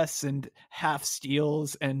OPS and half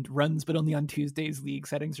steals and runs, but only on Tuesdays league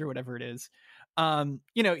settings or whatever it is.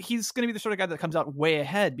 He's going to be the sort of guy that comes out way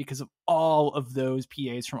ahead because of all of those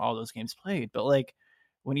PAs from all those games played. But like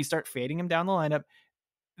when you start fading him down the lineup,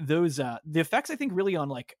 those the effects I think really on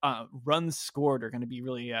like runs scored are going to be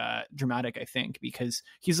really dramatic, I think, because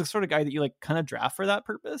he's the sort of guy that you like kind of draft for that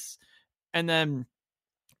purpose. And then,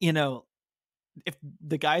 if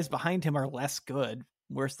the guys behind him are less good,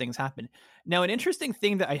 worse things happen. Now, an interesting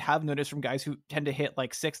thing that I have noticed from guys who tend to hit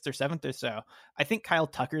like 6th or 7th or so, I think Kyle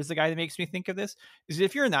Tucker is the guy that makes me think of this, is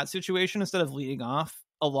if you're in that situation, instead of leading off,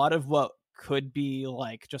 a lot of what could be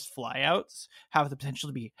like just flyouts have the potential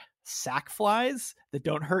to be sack flies that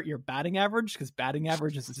don't hurt your batting average, because batting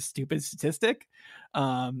average is a stupid statistic.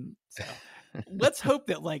 So let's hope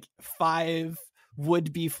that like 5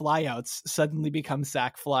 would-be flyouts suddenly become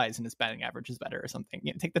sack flies and his batting average is better or something.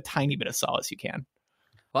 Take the tiny bit of solace you can.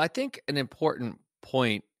 Well, I think an important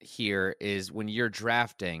point here is when you're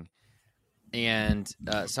drafting and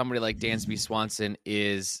somebody like Dansby Swanson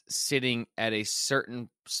is sitting at a certain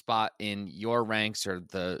spot in your ranks or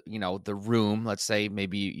the room, let's say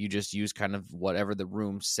maybe you just use kind of whatever the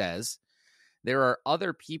room says. There are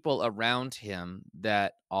other people around him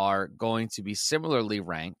that are going to be similarly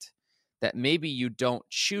ranked that maybe you don't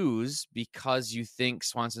choose because you think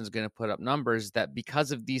Swanson's going to put up numbers that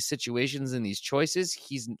because of these situations and these choices,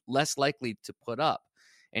 he's less likely to put up,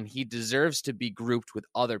 and he deserves to be grouped with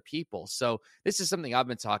other people. So this is something I've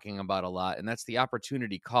been talking about a lot, and that's the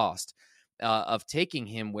opportunity cost of taking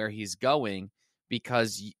him where he's going,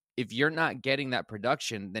 because if you're not getting that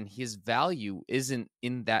production, then his value isn't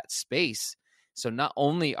in that space. So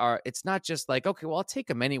it's not just like, okay, well, I'll take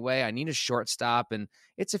him anyway. I need a shortstop, and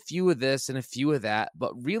it's a few of this and a few of that.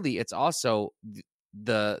 But really, it's also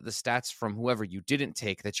the stats from whoever you didn't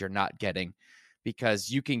take that you're not getting, because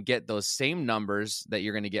you can get those same numbers that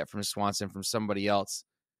you're going to get from Swanson from somebody else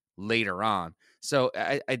later on. So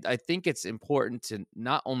I think it's important to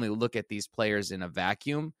not only look at these players in a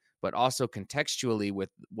vacuum, but also contextually with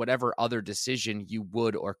whatever other decision you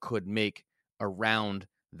would or could make around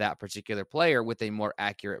that particular player with a more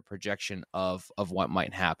accurate projection of what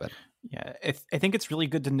might happen. Yeah, I think it's really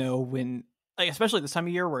good to know when, like, especially this time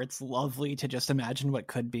of year where it's lovely to just imagine what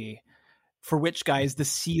could be, for which guys the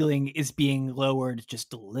ceiling is being lowered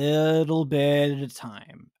just a little bit at a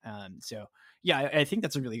time. So yeah, I think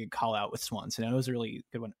that's a really good call out with Swanson. It was a really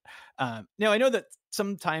good one. Now I know that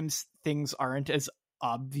sometimes things aren't as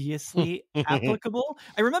obviously applicable.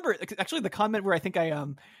 I remember actually the comment where I think I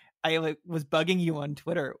was bugging you on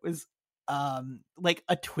Twitter was like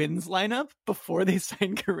a Twins lineup before they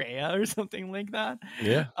signed Correa or something like that.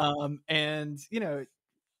 Yeah. And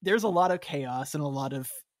there's a lot of chaos and a lot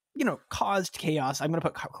of caused chaos. I'm going to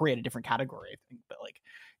put Correa in a different category, I think, but like,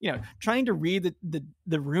 trying to read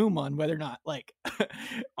the room on whether or not, like,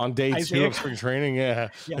 on day Isaiah, 2 of spring training, yeah.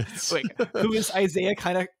 Like, who is Isaiah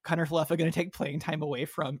Kiner-Falefa going to take playing time away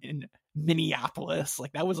from in Minneapolis?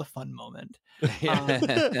 Like, that was a fun moment.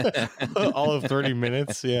 All of 30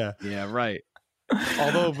 minutes, yeah. Yeah, right.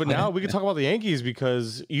 But now we can talk about the Yankees,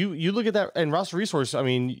 because you look at that and roster resource. I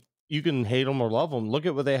mean, you can hate them or love them. Look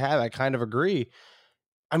at what they have. I kind of agree.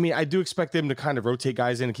 I mean, I do expect them to kind of rotate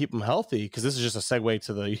guys in and keep them healthy, because this is just a segue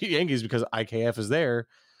to the Yankees because IKF is there.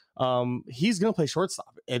 He's going to play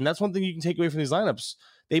shortstop, and that's one thing you can take away from these lineups.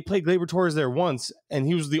 They played Gleyber Torres there once, and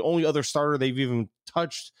he was the only other starter they've even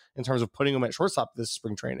touched in terms of putting him at shortstop this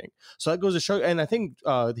spring training. So that goes to show, and I think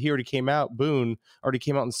Boone already came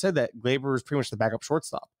out and said that Gleyber is pretty much the backup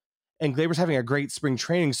shortstop. And Gleyber's having a great spring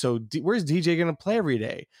training, so where's DJ going to play every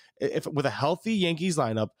day? If with a healthy Yankees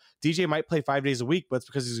lineup, DJ might play 5 days a week, but it's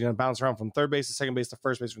because he's going to bounce around from third base to second base to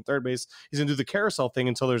first base, from third base. He's going to do the carousel thing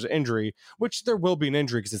until there's an injury, which there will be an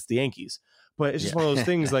injury because it's the Yankees. But it's just one of those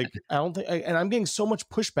things. Like, I don't think, and I'm getting so much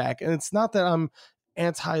pushback, and it's not that I'm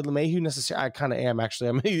anti LeMahieu necessarily. I kind of am, actually.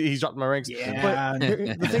 I mean, he's dropped my ranks. Yeah.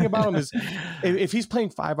 But the thing about him is, if he's playing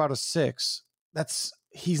 5 out of 6,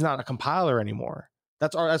 he's not a compiler anymore.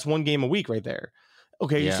 That's one game a week right there.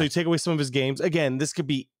 Okay, so you take away some of his games. Again, this could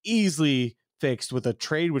be easily fixed with a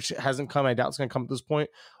trade, which hasn't come. I doubt it's going to come at this point,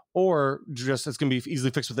 or just it's going to be easily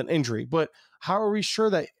fixed with an injury. But how are we sure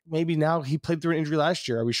that maybe now he played through an injury last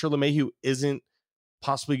year? Are we sure LeMahieu isn't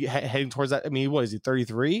possibly heading towards that? I mean, what is he,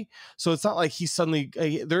 33? So it's not like he's suddenly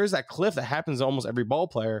there is that cliff that happens to almost every ball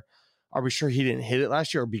player. Are we sure he didn't hit it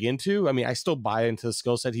last year or begin to? I mean, I still buy into the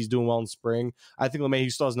skill set. He's doing well in spring. I think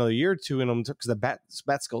LeMahieu still has another year or two in him because the bat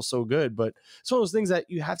skill is so good. But it's one of those things that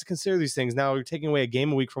you have to consider these things. Now you're taking away a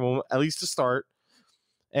game a week from him, at least to start.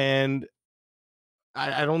 And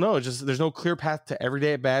I don't know. There's no clear path to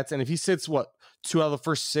everyday at bats. And if he sits 2 out of the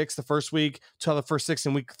first 6 the first week, 2 out of the first 6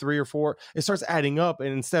 in week 3 or 4, it starts adding up. And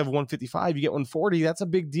instead of 155, you get 140. That's a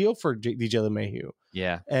big deal for DJ LeMahieu.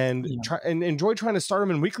 Yeah. And enjoy trying to start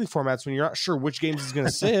him in weekly formats when you're not sure which games he's going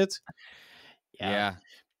to sit. Yeah.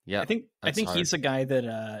 I think he's a guy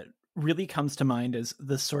that really comes to mind as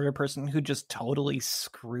the sort of person who just totally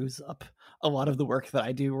screws up a lot of the work that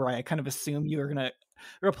I do, where I kind of assume you're going to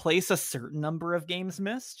replace a certain number of games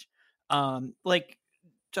missed. Like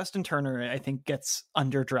Justin Turner, I think, gets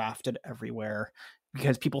underdrafted everywhere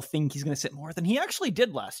because people think he's going to sit more than he actually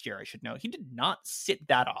did last year. I should know he did not sit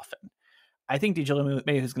that often. I think DJ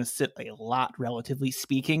LeMahieu is going to sit a lot, relatively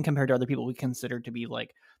speaking, compared to other people we consider to be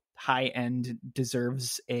like high end,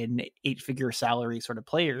 deserves an 8-figure salary sort of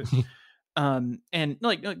players. And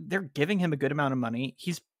like they're giving him a good amount of money.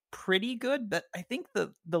 He's pretty good, but I think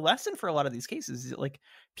the lesson for a lot of these cases is that, like,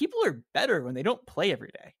 people are better when they don't play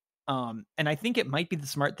every day. And I think it might be the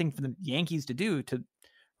smart thing for the Yankees to do, to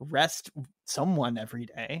rest someone every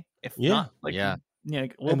day, if not like a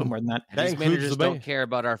little bit more than that. These managers don't care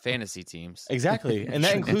about our fantasy teams. Exactly. And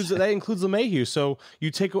that includes LeMahieu. So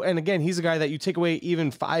you take, and again, he's a guy that you take away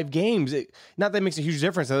even 5 games. Not that it makes a huge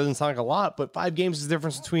difference. That doesn't sound like a lot, but 5 games is the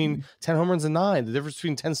difference between 10 home runs and 9, the difference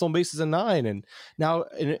between 10 stolen bases and 9. And now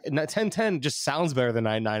 10-10 just sounds better than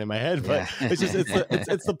 9-9 in my head, but it's just,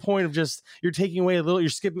 it's the point of just, you're taking away a little, you're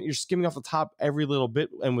skimming off the top every little bit.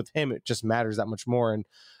 And with him, it just matters that much more. And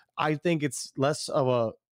I think it's less of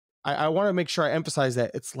a, I want to make sure I emphasize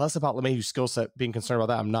that it's less about LeMahieu's skill set, being concerned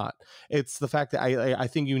about that. I'm not. It's the fact that I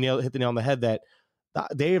think you hit the nail on the head that the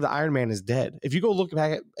day of the Iron Man is dead. If you go look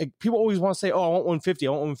back at, like, people always want to say, oh, I want 150, I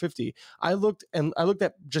want 150. I looked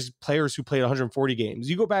at just players who played 140 games.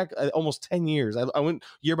 You go back almost 10 years. I went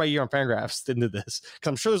year by year on Fangraphs into this because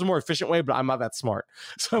I'm sure there's a more efficient way, but I'm not that smart.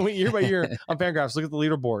 So I went year by year on Fangraphs, look at the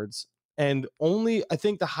leaderboards, and only I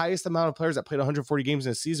think the highest amount of players that played 140 games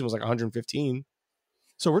in a season was like 115.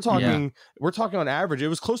 So we're talking on average, it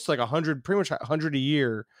was close to like 100, pretty much 100 a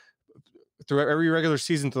year through every regular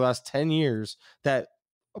season for the last 10 years, that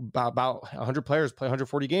about 100 players play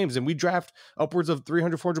 140 games, and we draft upwards of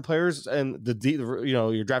 300, 400 players, and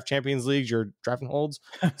your draft champions leagues, your drafting holds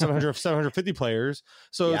 700, 750 players.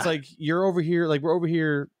 So it's like, we're over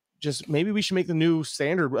here. Just maybe we should make the new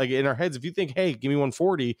standard, like in our heads. If you think, hey, give me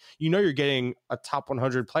 140, you're getting a top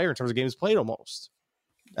 100 player in terms of games played almost.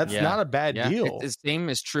 That's not a bad deal. The same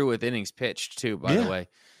is true with innings pitched too, by the way.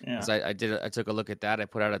 Yeah. I took a look at that. I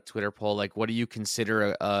put out a Twitter poll, like, what do you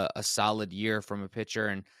consider a solid year from a pitcher?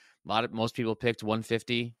 And most people picked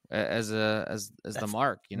 150 as the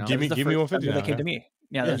mark. Give me 150. That came to me.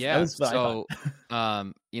 So,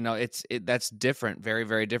 that's different, very,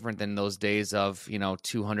 very different than those days of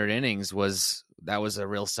 200 innings. That was a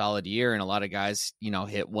real solid year, and a lot of guys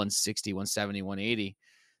hit 160, 170, 180.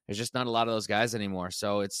 There's just not a lot of those guys anymore.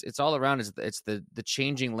 So it's all around. It's the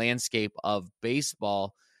changing landscape of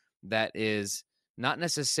baseball that is not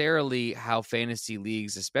necessarily how fantasy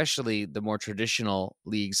leagues, especially the more traditional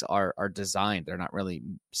leagues, are designed. They're not really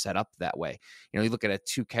set up that way. You look at a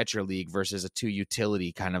 2-catcher league versus a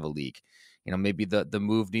 2-utility kind of a league. Maybe the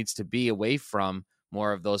move needs to be away from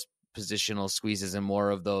more of those positional squeezes and more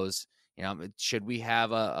of those. Should we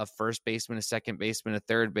have a first baseman, a second baseman, a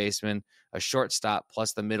third baseman, a shortstop,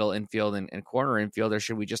 plus the middle infield and corner infield, or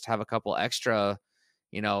should we just have a couple extra,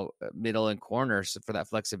 middle and corners for that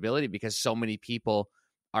flexibility? Because so many people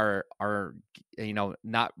are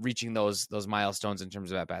not reaching those milestones in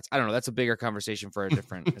terms of at bats. I don't know. That's a bigger conversation for a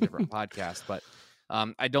different podcast. But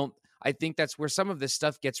I think that's where some of this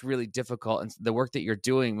stuff gets really difficult, and the work that you're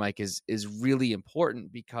doing, Mike, is really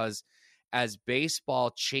important, because as baseball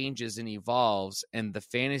changes and evolves and the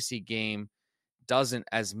fantasy game doesn't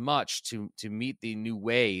as much to meet the new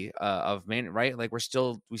way of right? Like we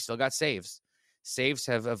still got saves. Saves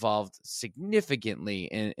have evolved significantly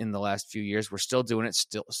in the last few years. We're still doing it.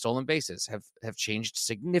 Still, stolen bases have changed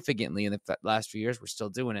significantly in the last few years. We're still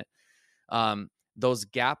doing it. Those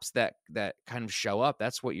gaps that kind of show up,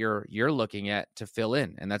 that's what you're looking at to fill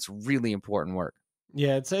in, and that's really important work.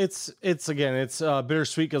 Yeah, it's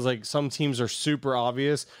bittersweet because like some teams are super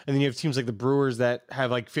obvious, and then you have teams like the Brewers that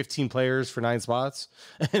have like 15 players for 9 spots,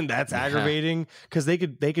 and that's aggravating because they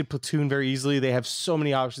could platoon very easily. They have so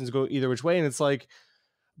many options to go either which way, and it's like.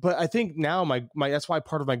 But I think now my that's why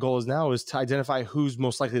part of my goal is to identify who's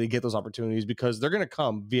most likely to get those opportunities, because they're going to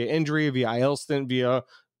come via injury, via IL stint, via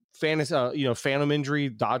fantasy, phantom injury,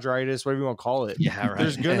 Dodgeritis, whatever you want to call it. Yeah, right.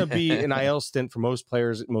 There's going to be an IL stint for most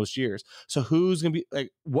players most years. So who's going to be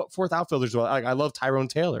like what fourth outfielders? Like I love Tyrone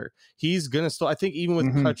Taylor. He's going to still. I think even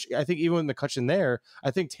with the Kutch in there,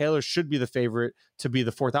 I think Taylor should be the favorite to be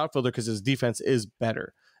the fourth outfielder because his defense is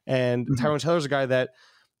better. And Tyrone Taylor's a guy that,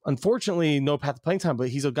 unfortunately, no path to playing time, but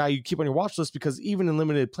he's a guy you keep on your watch list because even in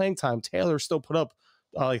limited playing time, Taylor still put up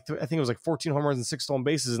I think it was like 14 home runs and 6 stolen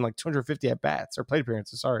bases and like 250 at bats or plate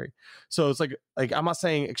appearances. Sorry. So it's like I'm not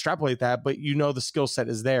saying extrapolate that, but the skill set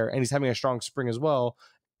is there, and he's having a strong spring as well.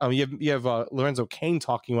 You have Lorenzo Cain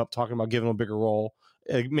talking about giving him a bigger role.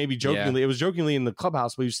 Maybe jokingly, It was jokingly in the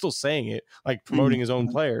clubhouse, but he was still saying it, like promoting his own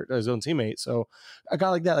player, his own teammate. So a guy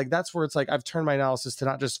like that, like that's where it's like I've turned my analysis to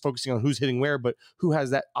not just focusing on who's hitting where, but who has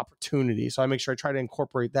that opportunity. So I make sure I try to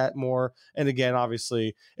incorporate that more. And again,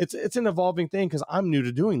 obviously, it's an evolving thing because I'm new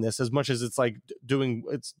to doing this as much as it's like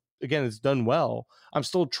it's done well. I'm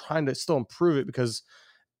still trying to improve it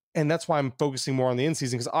and that's why I'm focusing more on the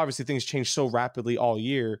in-season, because obviously things change so rapidly all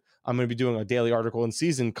year. I'm going to be doing a daily article in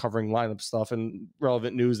season covering lineup stuff and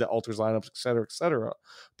relevant news that alters lineups, et cetera, et cetera.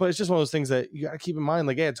 But it's just one of those things that you got to keep in mind.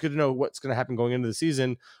 Like, yeah, it's good to know what's going to happen going into the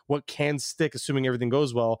season, what can stick, assuming everything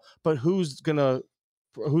goes well. But who's gonna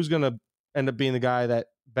end up being the guy that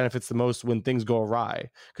benefits the most when things go awry?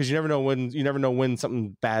 Because you never know when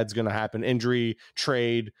something bad's going to happen. Injury,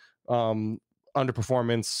 trade,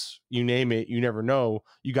 underperformance, you name it, you never know.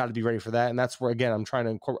 You got to be ready for that. And that's where, again, I'm trying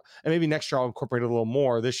to incorporate, and maybe next year I'll incorporate it a little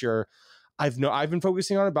more. This year I've been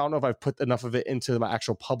focusing on it, but I don't know if I've put enough of it into my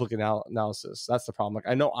actual public analysis. That's the problem. Like,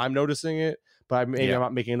 I know I'm noticing it, but I'm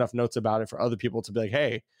not making enough notes about it for other people to be like,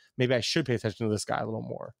 hey, maybe I should pay attention to this guy a little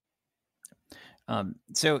more.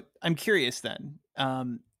 So I'm curious then,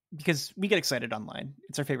 because we get excited online.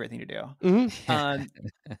 It's our favorite thing to do. Mm-hmm.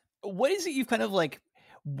 What is it you've kind of like,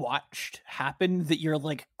 watched happen that you're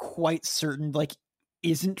like quite certain like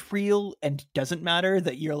isn't real and doesn't matter,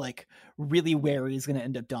 that you're like really wary is going to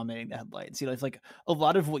end up dominating the headlines? You know, it's like a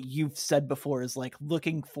lot of what you've said before is like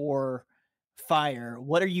looking for fire.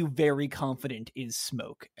 What are you very confident is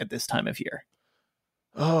smoke at this time of year?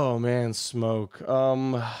 Oh man, smoke.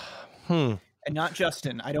 And not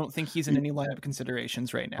Justin. I don't think he's in any lineup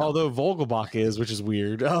considerations right now. Although Vogelbach is, which is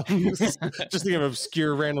weird. Just thinking of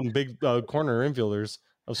obscure, random big corner infielders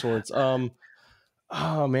of sorts.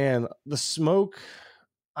 Oh man, the smoke.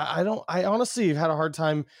 I honestly have had a hard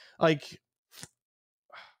time. Like,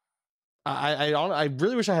 I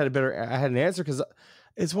really wish I had an answer, because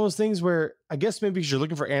it's one of those things where I guess maybe because you're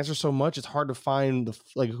looking for answers so much, it's hard to find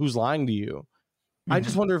who's lying to you. I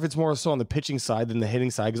just wonder if it's more so on the pitching side than the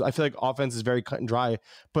hitting side, because I feel like offense is very cut and dry.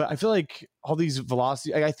 But I feel like all these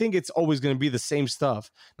velocity, I think it's always going to be the same stuff.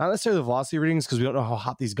 Not necessarily the velocity readings, because we don't know how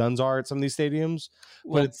hot these guns are at some of these stadiums.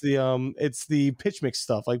 Well, but it's the pitch mix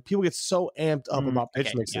stuff. Like, people get so amped up about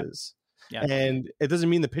pitch mixes. Yeah. And it doesn't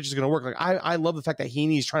mean the pitch is going to work. Like, I love the fact that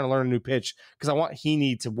Heaney's trying to learn a new pitch, because I want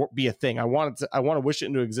Heaney to be a thing. I want to wish it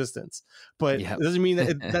into existence. But it doesn't mean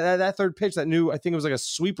that that third pitch, that new, I think it was like a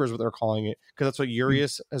sweeper is what they're calling it, because that's what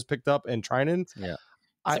Urias has picked up and Trinan. Yeah.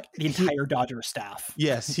 Like the entire Dodger staff.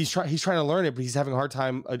 Yes, he's trying to learn it, but he's having a hard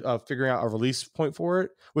time figuring out a release point for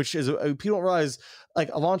it, which is people don't realize,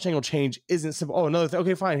 like, a launch angle change isn't simple. Oh, another thing.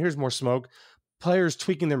 Okay, fine. Here's more smoke. Players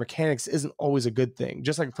tweaking their mechanics isn't always a good thing.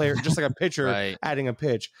 Just like a pitcher right. adding a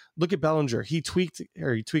pitch. Look at Bellinger. He's tweaking.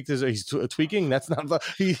 That's not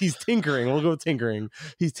he's tinkering. We'll go with tinkering.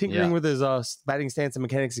 He's tinkering with his batting stance and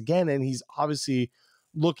mechanics again, and he's obviously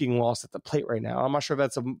looking lost at the plate right now. I'm not sure if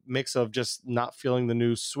that's a mix of just not feeling the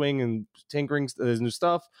new swing and tinkering his new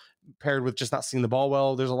stuff, paired with just not seeing the ball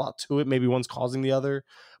well. There's a lot to it. Maybe one's causing the other,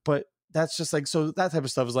 but that's just like, so that type of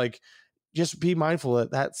stuff is like, just be mindful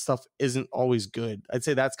that stuff isn't always good. I'd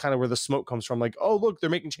say that's kind of where the smoke comes from. Like, oh, look, they're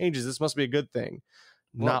making changes. This must be a good thing.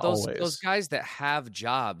 Well, not always. Those guys that have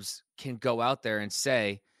jobs can go out there and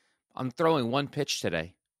say, I'm throwing one pitch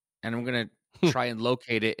today, and I'm going to try and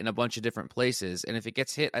locate it in a bunch of different places. And if it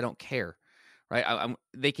gets hit, I don't care. Right?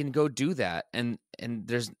 They can go do that. And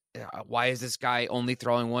there's, why is this guy only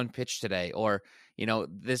throwing one pitch today? Or, you know,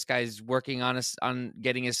 this guy's working on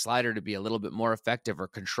getting his slider to be a little bit more effective or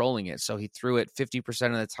controlling it. So he threw it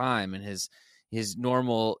 50% of the time, and his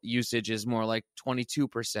normal usage is more like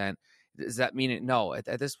 22%. Does that mean it? No, at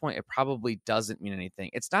this point, it probably doesn't mean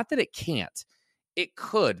anything. It's not that it can't. It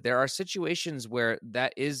could. There are situations where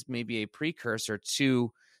that is maybe a precursor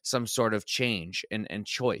to some sort of change and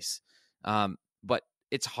choice. But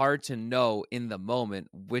it's hard to know in the moment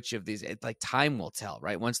which of these, like, time will tell,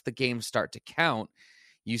 right? Once the games start to count,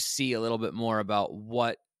 you see a little bit more about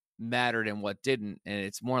what mattered and what didn't. And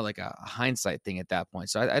it's more like a hindsight thing at that point.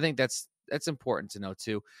 So I think that's important to know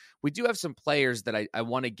too. We do have some players that I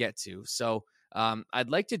want to get to. So I'd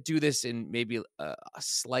like to do this in maybe a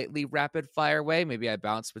slightly rapid fire way. Maybe I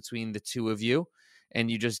bounce between the two of you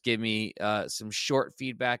and you just give me some short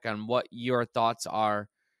feedback on what your thoughts are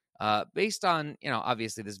based on, you know,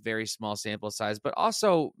 obviously this very small sample size, but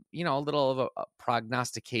also, you know, a little of a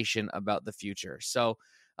prognostication about the future. So,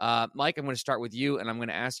 Mike, I'm going to start with you, and I'm going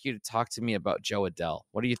to ask you to talk to me about Jo Adell.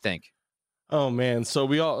 What do you think? Oh, man. So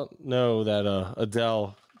we all know that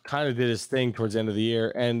Adell kind of did his thing towards the end of the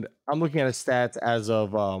year, and I'm looking at his stats as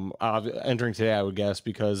of entering today, I would guess,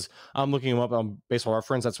 because I'm looking him up on Baseball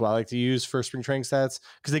Reference. That's what I like to use for spring training stats,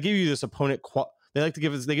 because they give you this opponent they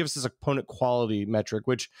give us this opponent quality metric,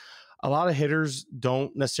 which a lot of hitters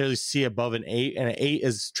don't necessarily see above an 8, and an 8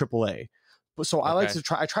 is AAA. So I like to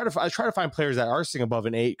try to find players that are seeing above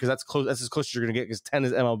an 8, because that's close. That's as close as you're going to get, because 10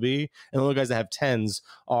 is MLB, and the only guys that have 10s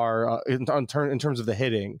are in terms of the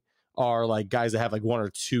hitting are like guys that have like 1 or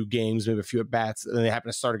 2 games, maybe a few at bats, and they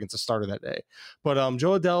happen to start against a starter that day. But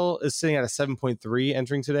Jo Adell is sitting at a 7.3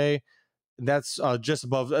 entering today. That's just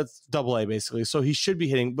above, that's AA basically. So he should be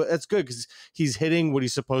hitting, but that's good because he's hitting what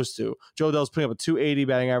he's supposed to. Jo Adell's putting up a 280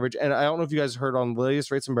 batting average. And I don't know if you guys heard on the latest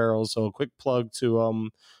Rates and Barrels, so a quick plug to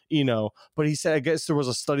but he said, I guess there was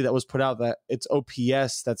a study that was put out that it's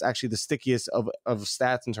OPS that's actually the stickiest of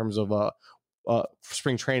stats in terms of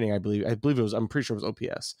spring training. I believe it was, I'm pretty sure it was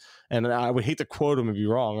OPS, and I would hate to quote him and be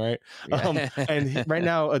wrong, right? Yeah. Right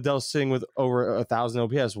now Adell's sitting with over 1,000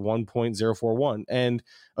 OPS, 1.041, and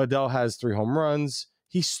Adell has 3 home runs.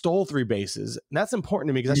 He stole 3 bases, and that's important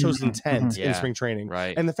to me because that shows intent in spring training,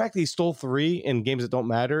 right? And the fact that he stole 3 in games that don't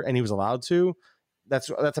matter and he was allowed to,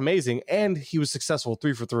 that's amazing. And he was successful,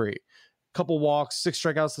 3 for 3. Couple walks, 6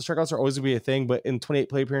 strikeouts. The strikeouts are always gonna be a thing, but in 28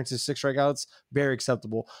 play appearances, 6 strikeouts, very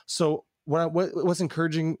acceptable. So what's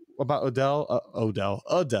encouraging about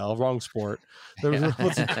Odell, wrong sport.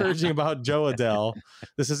 What's encouraging about Joe Adell?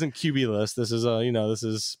 This isn't QB list. This is this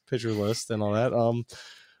is pitcher list and all that.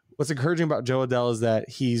 What's encouraging about Joe Adell is that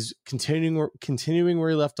he's continuing where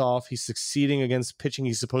he left off. He's succeeding against pitching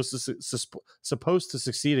he's supposed to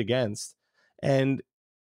succeed against, and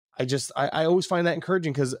I always find that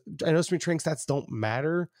encouraging because I know spring training stats don't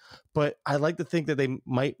matter, but I like to think that they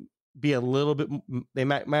might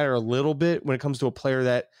matter a little bit when it comes to a player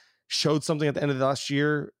that showed something at the end of the last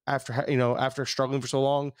year after struggling for so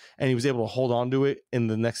long, and he was able to hold on to it in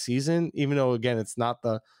the next season, even though again it's not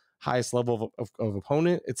the highest level of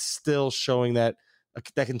opponent. It's still showing that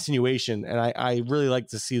continuation, and I really like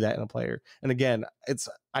to see that in a player. And again,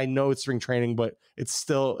 I know it's spring training, but it's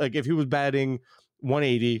still like if he was batting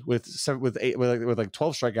 180 with 12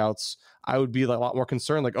 strikeouts, I would be a lot more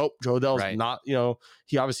concerned. Like, oh, Joe Adell's not,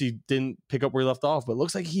 he obviously didn't pick up where he left off, but it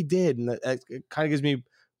looks like he did, and it kind of gives me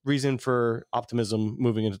reason for optimism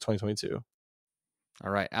moving into 2022.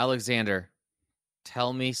 All right, Alexander,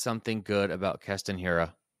 tell me something good about Keston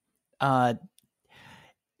Hiura.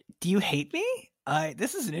 Do you hate me?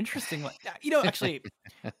 This is an interesting one. Actually,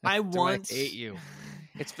 I hate you.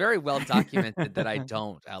 It's very well documented that I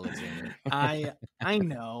don't, Alexander. I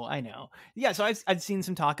know. Yeah, so I've seen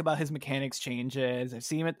some talk about his mechanics changes. I've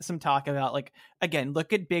seen some talk about, like, again,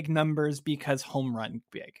 look at big numbers because home run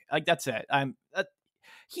big. Like, that's it.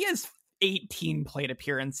 He has 18 plate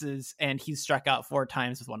appearances and he's struck out 4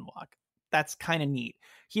 times with 1 walk. That's kind of neat.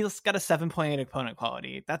 He's got a 7.8 opponent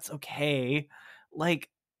quality. That's okay. Like,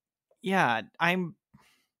 yeah, I'm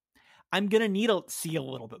gonna need to see a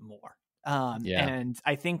little bit more. And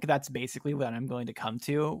I think that's basically what I'm going to come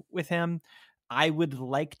to with him. I would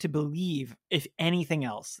like to believe, if anything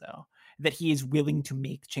else, though, that he is willing to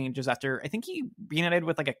make changes after, I think he reunited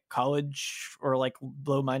with like a college or like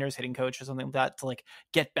low minors hitting coach or something like that to like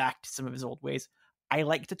get back to some of his old ways. I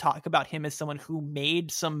like to talk about him as someone who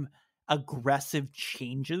made some aggressive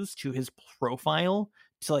changes to his profile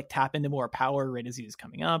to like tap into more power right as he was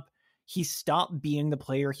coming up. He stopped being the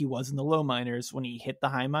player he was in the low minors when he hit the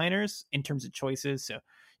high minors in terms of choices. So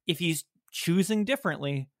if he's choosing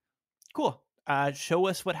differently, cool. Show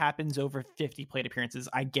us what happens over 50 plate appearances.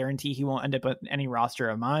 I guarantee he won't end up on any roster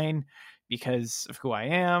of mine because of who I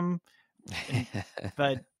am.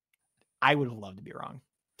 But I would love to be wrong.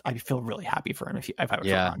 I'd feel really happy for him if I would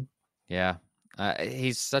feel wrong. Yeah.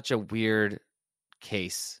 He's such a weird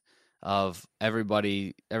case of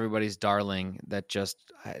everybody's darling that just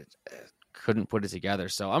couldn't put it together.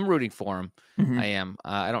 So I'm rooting for him. Mm-hmm. I am.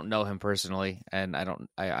 I don't know him personally, and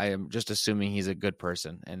I am just assuming he's a good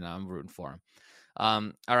person, and I'm rooting for him.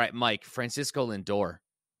 All right, Mike, Francisco Lindor.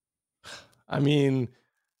 I mean,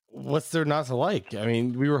 what's there not to like? I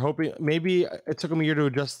mean, we were hoping maybe it took him a year to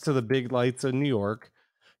adjust to the big lights of New York.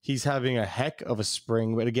 He's having a heck of a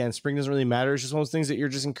spring, but again, spring doesn't really matter. It's just one of those things that you're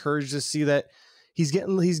just encouraged to see that he's going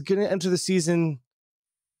to enter the season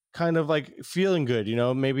kind of like feeling good.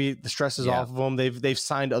 Maybe the stress is off of him. They've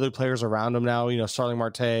signed other players around him now, Starling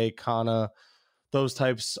Marte, Kana, those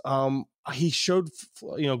types. He showed,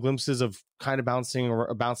 glimpses of kind of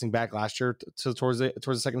bouncing back last year towards the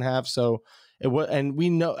second half. So it was, and we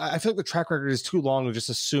know, I feel like the track record is too long to just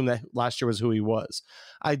assume that last year was who he was.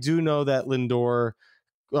 I do know that Lindor,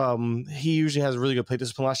 he usually has really good plate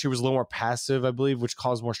discipline. Last year was a little more passive, I believe, which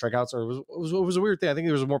caused more strikeouts, or it was a weird thing. I think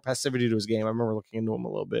there was more passivity to his game. I remember looking into him a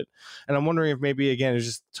little bit, and I'm wondering if maybe again it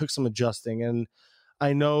just took some adjusting. And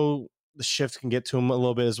I know the shift can get to him a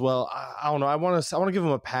little bit as well. I don't know. I want to give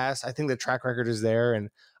him a pass. I think the track record is there, and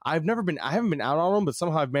I haven't been out on him, but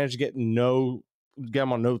somehow I've managed to get him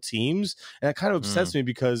on no teams, and that kind of upsets me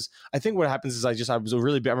because I think what happens is I'm a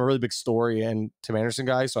really big Story and Tim Anderson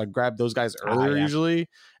guy, so I grabbed those guys earlier usually,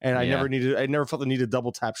 and I never felt the need to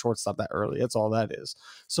double tap shortstop that early. That's all that is.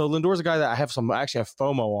 So Lindor's a guy that I have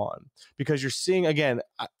FOMO on because you're seeing again.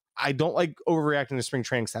 I don't like overreacting to spring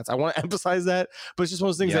training stats. I want to emphasize that, but it's just one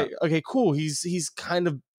of those things that okay, cool. He's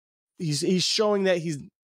showing that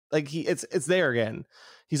it's there again.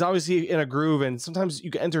 He's obviously in a groove, and sometimes you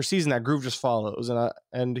can enter a season that groove just follows.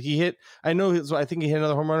 And he hit. I think he hit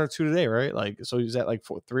another home run or 2 today, right? Like so, he's at like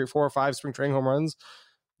 4 or 5 spring training home runs.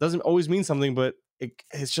 Doesn't always mean something, but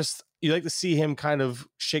it's just you like to see him kind of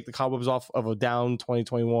shake the cobwebs off of a down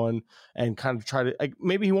 2021 and kind of try to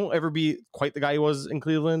maybe he won't ever be quite the guy he was in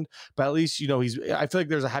Cleveland, but at least I feel like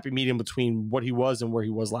there's a happy medium between what he was and where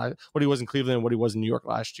he was what he was in Cleveland and what he was in New York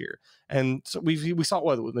last year. And so we saw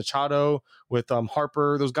with Machado, with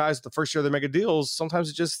Harper, those guys the first year of their mega deals,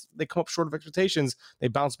 sometimes they come up short of expectations, they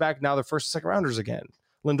bounce back, now they're first and second rounders again.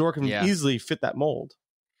 Lindor can easily fit that mold.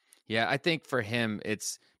 Yeah, I think for him,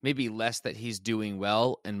 it's maybe less that he's doing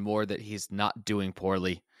well and more that he's not doing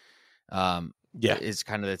poorly. Is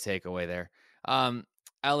kind of the takeaway there.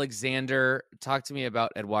 Alexander, talk to me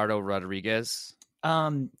about Eduardo Rodriguez.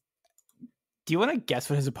 Do you want to guess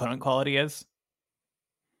what his opponent quality is?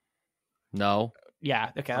 No.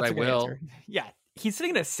 Yeah. Okay. That's a good answer. Yeah. He's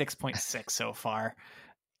sitting at a 6.6 so far.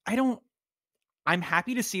 I'm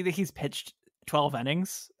happy to see that he's pitched 12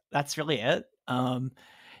 innings. That's really it.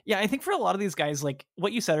 Yeah, I think for a lot of these guys, like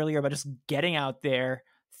what you said earlier about just getting out there,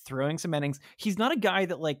 throwing some innings, he's not a guy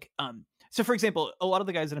that so for example, a lot of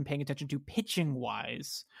the guys that I'm paying attention to pitching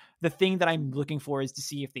wise, the thing that I'm looking for is to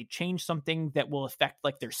see if they change something that will affect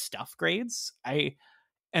like their stuff grades. I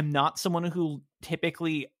am not someone who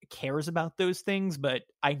typically cares about those things, but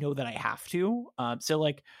I know that I have to. So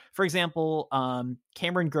like, for example,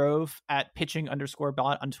 Cameron Grove at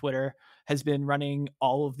pitching_bot on Twitter has been running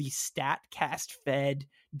all of the StatCast fed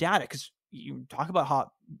data. Cause you talk about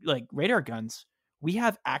hot, like radar guns. We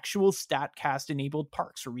have actual StatCast enabled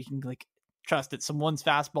parks where we can like trust that someone's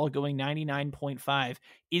fastball going 99.5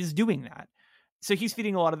 is doing that. So he's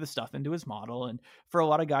feeding a lot of the stuff into his model. And for a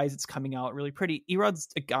lot of guys, it's coming out really pretty. Erod's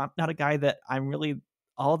not a guy that I'm really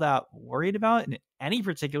all that worried about in any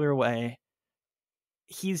particular way.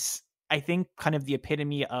 He's, I think, kind of the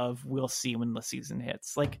epitome of we'll see when the season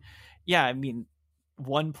hits. Like, yeah, I mean,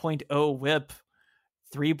 1.0 whip,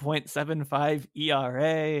 3.75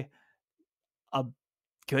 ERA, a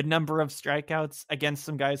good number of strikeouts against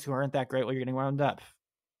some guys who aren't that great while you're getting wound up.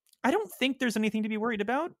 I don't think there's anything to be worried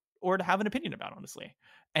about or to have an opinion about, honestly.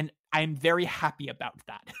 And I'm very happy about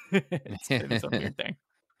that. It's a weird thing.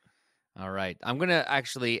 All right. I'm going to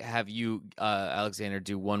actually have you, Alexander,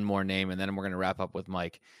 do one more name, and then we're going to wrap up with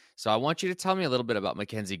Mike. So I want you to tell me a little bit about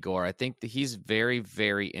Mackenzie Gore. I think that he's very,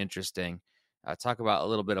 very interesting. Talk about a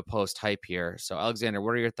little bit of post-hype here. So, Alexander,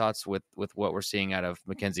 what are your thoughts with what we're seeing out of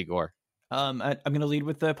Mackenzie Gore? I'm going to lead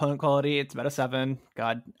with the opponent quality. It's about a 7.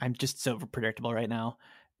 God, I'm just so predictable right now.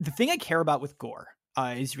 The thing I care about with Gore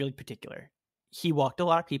is really particular. He walked a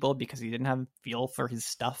lot of people because he didn't have feel for his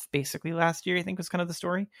stuff basically last year, I think was kind of the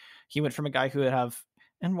story. He went from a guy who would have,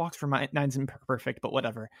 and walks for 9's imperfect, but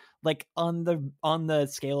whatever. Like on the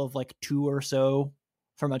scale of like 2 or so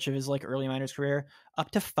for much of his like early minors career,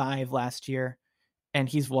 up to 5 last year. And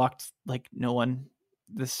he's walked like no one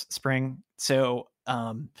this spring. So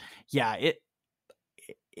yeah,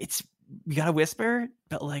 it's we gotta whisper,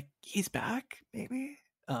 but like he's back, maybe.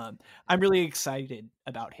 I'm really excited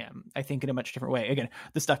about him. I think in a much different way. Again,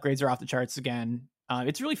 the stuff grades are off the charts again.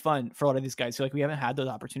 It's really fun for a lot of these guys who like we haven't had those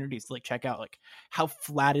opportunities to like check out like how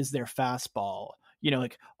flat is their fastball,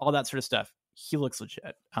 like all that sort of stuff. He looks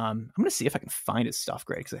legit. I'm gonna see if I can find his stuff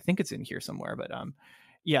grade because I think it's in here somewhere. But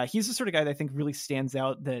yeah, he's the sort of guy that I think really stands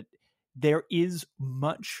out, that there is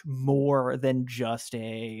much more than just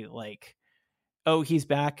a like, oh, he's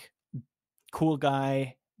back, cool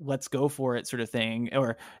guy, let's go for it sort of thing,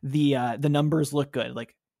 or the numbers look good.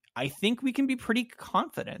 Like, I think we can be pretty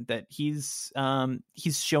confident that he's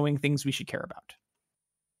showing things we should care about.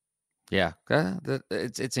 Yeah,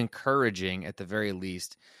 it's encouraging at the very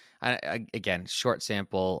least. Again, short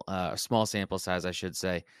sample, small sample size, I should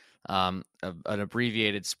say. An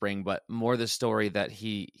abbreviated spring, but more the story that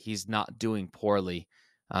he's not doing poorly,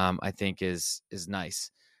 I think is nice.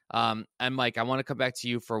 And Mike, I want to come back to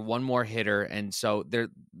you for one more hitter. And so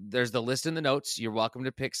there's the list in the notes. You're welcome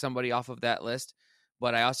to pick somebody off of that list,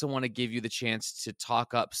 but I also want to give you the chance to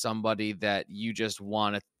talk up somebody that you just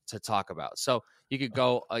want to talk about. So you can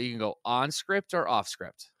go on script or off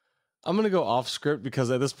script. I'm gonna go off script because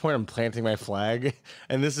at this point I'm planting my flag,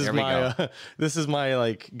 and this is my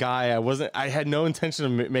like guy. I had no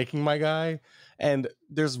intention of making my guy, and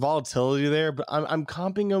there's volatility there, but I'm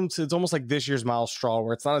comping him to, it's almost like this year's Miles Straw,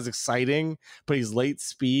 where it's not as exciting, but he's late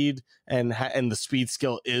speed and the speed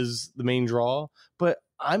skill is the main draw. But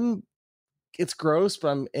it's gross, but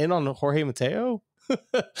I'm in on Jorge Mateo.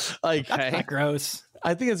 Like, that's not gross.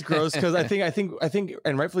 I think it's gross because I think,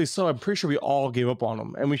 and rightfully so. I'm pretty sure we all gave up on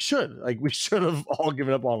him, and we should have all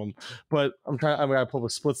given up on him. But I'm gonna pull the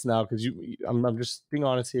splits now because I'm just being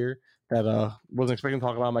honest here that wasn't expecting to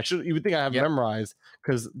talk about him. You would think I have memorized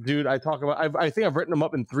because, dude, I think I've written him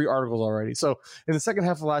up in 3 articles already. So in the second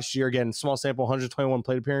half of last year, again, small sample, 121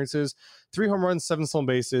 plate appearances, 3 home runs, 7 stolen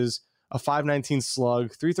bases, a 519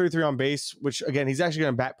 slug, 333 on base, which again, he's actually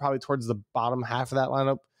going to bat probably towards the bottom half of that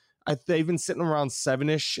lineup. They've been sitting around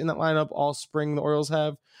 7-ish in that lineup all spring, the Orioles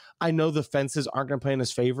have. I know the fences aren't going to play in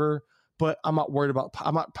his favor, but I'm not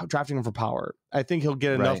drafting him for power. I think he'll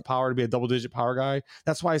get enough power to be a double-digit power guy.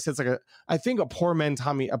 That's why I said I think a poor man's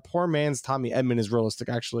Tommy Edman is realistic,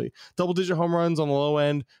 actually. Double-digit home runs on the low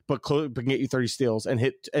end, but can get you 30 steals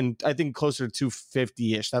and I think closer to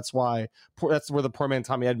 250-ish. That's where the poor man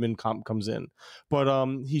Tommy Edman comp comes in. But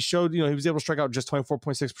he showed, he was able to strike out just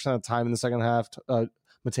 24.6% of the time in the second half.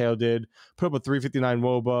 Mateo did put up a 359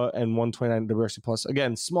 WOBA and 129 WRC plus.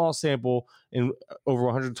 Again, small sample in over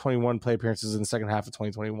 121 play appearances in the second half of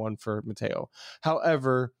 2021 for Mateo.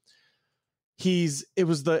 However, it's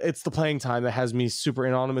the playing time that has me super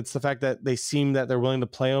in on him. It's the fact that they seem that they're willing to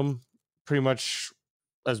play him pretty much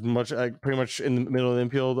in the middle of the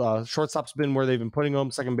infield. Shortstop's been where they've been putting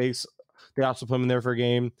him. Second base, they also put him in there for a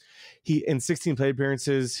game. In 16 play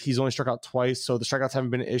appearances, he's only struck out twice, so the strikeouts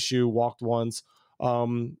haven't been an issue. Walked once.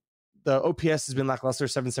 The OPS has been lackluster,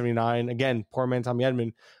 779. Again, poor man Tommy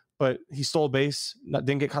Edman, but he stole a base.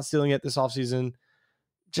 Didn't get caught stealing it this offseason.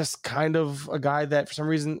 Just kind of a guy that for some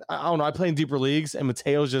reason, I don't know. I play in deeper leagues, and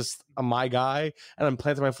Mateo's just my guy, and I'm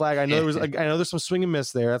planting my flag. I know there's some swing and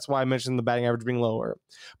miss there. That's why I mentioned the batting average being lower.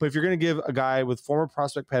 But if you're going to give a guy with former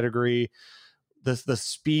prospect pedigree, the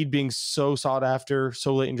speed being so sought after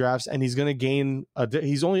so late in drafts, and he's going to gain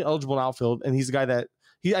he's only eligible in outfield, and he's a guy that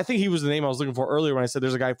I think he was the name I was looking for earlier when I said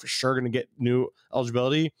there's a guy for sure going to get new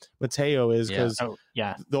eligibility. Mateo is, because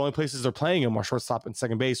the only places they're playing him are shortstop and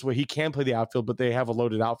second base, where he can play the outfield, but they have a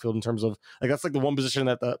loaded outfield in terms of that's the one position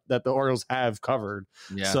that the Orioles have covered.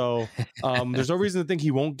 Yeah. So there's no reason to think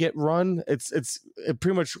he won't get run. It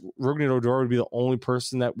pretty much Rougned Odor would be the only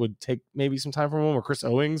person that would take maybe some time from him, or Chris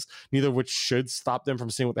Owings, neither of which should stop them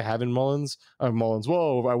from seeing what they have in Mullins.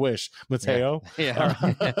 Whoa, I wish Mateo. Yeah.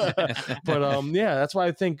 But that's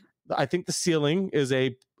why I think the ceiling is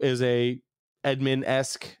a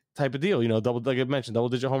Edman-esque type of deal. Like I mentioned,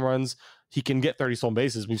 double-digit home runs. He can get 30 stolen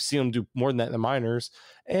bases. We've seen him do more than that in the minors.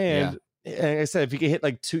 And like I said, if he can hit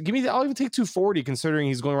I'll even take 240, considering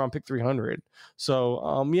he's going around pick 300. So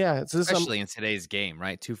especially in today's game,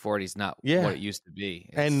 right? 240 is not what it used to be.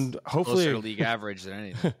 It's and hopefully closer to league average than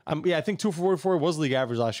anything. I think 244 was league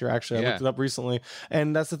average last year. Actually, I looked it up recently,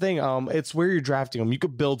 and that's the thing. It's where you're drafting him. You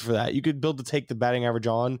could build for that. You could build to take the batting average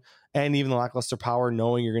on, and even the lackluster power,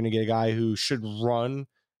 knowing you're going to get a guy who should run.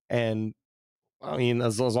 And I mean,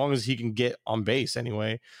 as long as he can get on base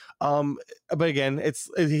anyway. But again,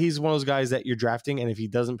 he's one of those guys that you're drafting, and if he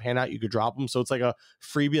doesn't pan out, you could drop him. So it's like a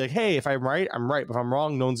freebie. Like, hey, if I'm right, I'm right. But if I'm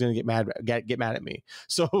wrong, no one's gonna get mad at me.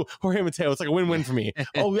 So Jorge Mateo, it's like a win-win for me.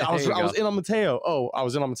 Oh, I was in on Mateo. I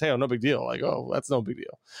was in on Mateo. No big deal. Like, that's no big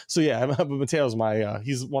deal. So yeah, but Mateo's my.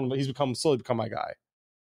 He's slowly become my guy.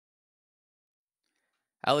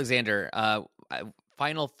 Alexander,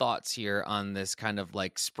 final thoughts here on this kind of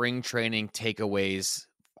like spring training takeaways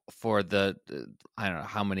for I don't know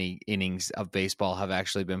how many innings of baseball have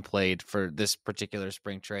actually been played for this particular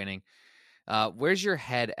spring training. Where's your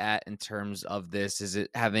head at in terms of this? Is it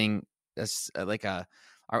having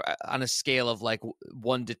on a scale of like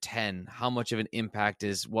 1 to 10, how much of an impact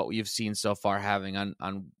is what you've seen so far having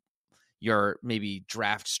on your maybe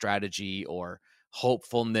draft strategy or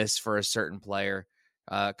hopefulness for a certain player?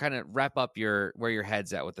 Kind of wrap up where your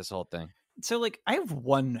head's at with this whole thing. So I have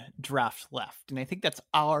one draft left, and I think that's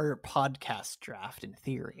our podcast draft in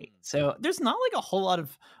theory. So there's not a whole lot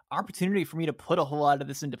of opportunity for me to put a whole lot of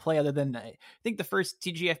this into play, other than I think the first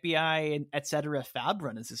TGFBI and et cetera Fab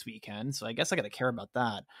run is this weekend. So I guess I got to care about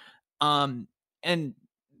that. And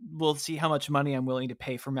we'll see how much money I'm willing to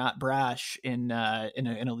pay for Matt Brash in a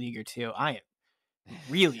league or two. I am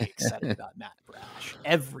really excited about Matt Brash.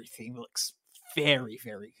 Everything looks very,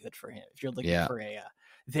 very good for him. If you're looking for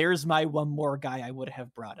there's my one more guy I would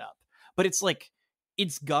have brought up. But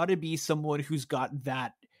it's got to be someone who's got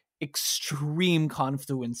that extreme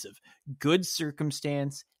confluence of good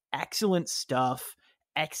circumstance, excellent stuff,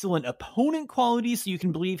 excellent opponent quality, so you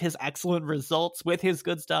can believe his excellent results with his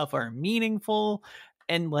good stuff are meaningful,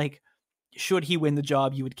 and should he win the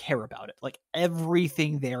job, you would care about it.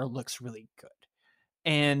 Everything there looks really good,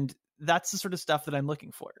 and that's the sort of stuff that I'm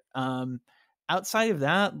looking for. Outside of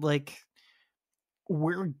that,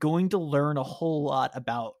 we're going to learn a whole lot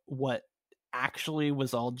about what actually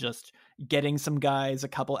was all just getting some guys a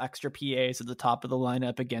couple extra PAs at the top of the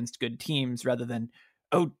lineup against good teams, rather than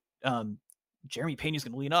Jeremy Pena's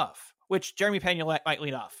going to lead off, which Jeremy Pena might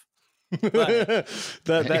lead off. But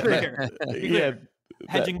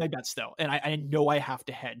hedging my bets though, and I know I have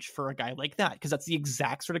to hedge for a guy like that, because that's the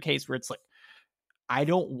exact sort of case where it's I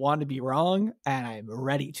don't want to be wrong, and I'm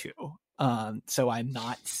ready to. So I'm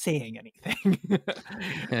not saying anything.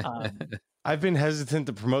 I've been hesitant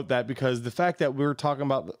to promote that because the fact that we're talking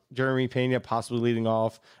about Jeremy Pena possibly leading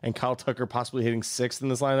off and Kyle Tucker possibly hitting 6th in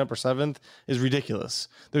this lineup or 7th is ridiculous.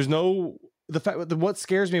 There's no the fact that what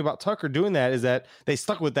scares me about Tucker doing that is that they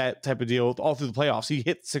stuck with that type of deal all through the playoffs. He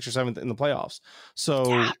hit 6th or 7th in the playoffs.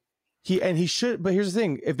 So he should, but here's the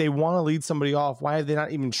thing. If they want to lead somebody off, why have they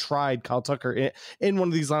not even tried Kyle Tucker in one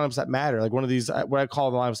of these lineups that matter? Like one of these, what I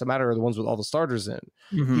call the lineups that matter are the ones with all the starters in.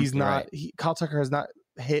 He's not, Kyle Tucker has not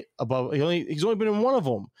hit above. He's only been in one of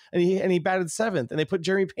them and he batted 7th and they put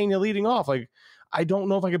Jeremy Pena leading off. Like, I don't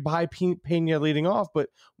know if I could buy Pena leading off, but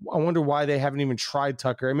I wonder why they haven't even tried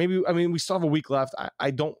Tucker. And maybe, I mean, we still have a week left.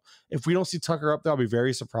 If we don't see Tucker up there, I'll be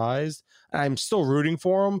very surprised. I'm still rooting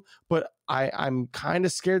for him, but I'm kind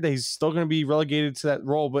of scared that he's still going to be relegated to that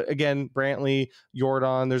role. But again, Brantley,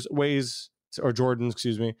 Jordan,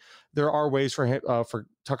 excuse me. There are ways for him, for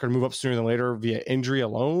Tucker to move up sooner than later via injury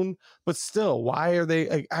alone. But still, why are they,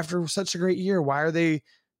 like, after such a great year, why are they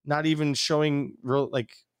not even showing real, like,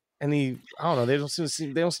 any, I don't know, they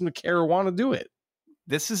don't seem to care or want to do it.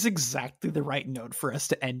 This is exactly the right note for us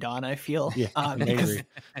to end on, I feel. Yeah, I'm angry.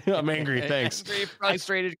 I'm angry, thanks. Angry,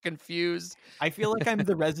 frustrated, confused. I feel like I'm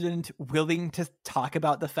the resident willing to talk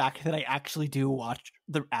about the fact that I actually do watch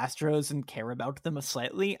the Astros and care about them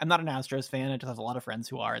slightly. I'm not an Astros fan. I just have a lot of friends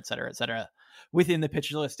who are, et cetera, within the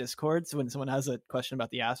Pitcher List Discord. So when someone has a question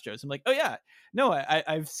about the Astros, I'm like, oh yeah, no,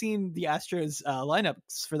 I've seen the Astros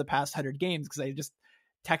lineups for the past 100 games because I just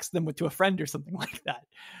text them to a friend or something like that.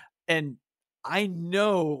 And I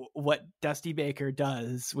know what Dusty Baker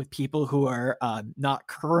does with people who are not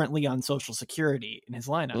currently on Social Security in his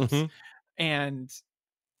lineups.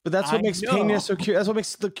 But that's what makes Pena so curious. That's what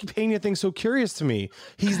makes the Pena thing so curious to me.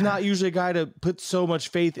 He's not usually a guy to put so much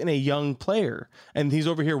faith in a young player, and he's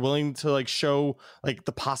over here willing to like show like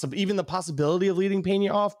even the possibility of leading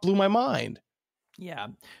Pena off blew my mind. Yeah,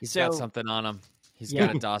 he's got something on him. He's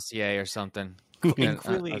got a dossier or something.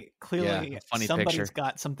 Clearly, somebody's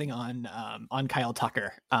got something on Kyle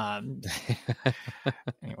Tucker.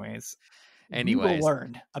 Anyways, we will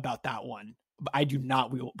learn about that one. But I do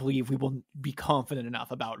not believe we will be confident enough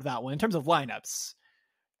about that one in terms of lineups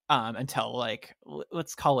until like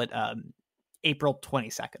let's call it April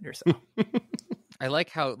 22nd or so. I like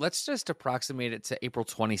how let's just approximate it to April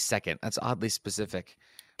 22nd. That's oddly specific.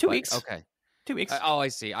 2 weeks. Okay. 2 weeks. I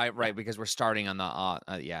see. Right, because we're starting on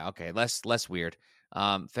the okay. Less weird.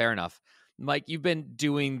 Fair enough. Mike, you've been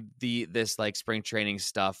doing this like spring training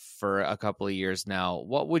stuff for a couple of years now.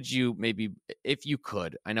 What would you maybe, if you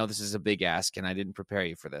could? I know this is a big ask, and I didn't prepare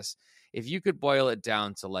you for this. If you could boil it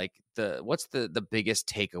down to like what's the biggest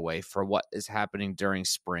takeaway for what is happening during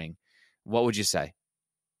spring, what would you say?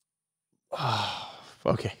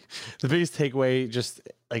 Okay, the biggest takeaway, just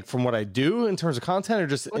like from what I do in terms of content, or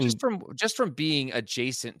just from being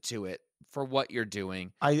adjacent to it for what you're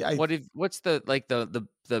doing. What's the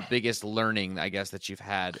biggest learning, I guess, that you've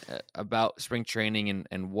had about spring training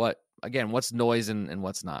and what's noise and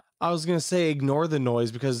what's not? I was gonna say ignore the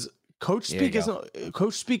noise because coach speak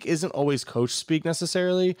isn't always coach speak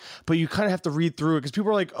necessarily, but you kind of have to read through it because people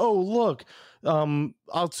are like, oh look,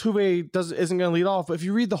 Altuve isn't going to lead off. But if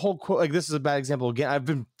you read the whole quote, like this is a bad example again. I've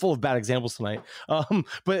been full of bad exampbles tonight.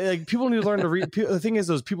 But like people need to learn to read. The thing is,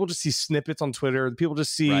 those people just see snippets on Twitter. People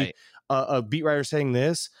just see a beat writer saying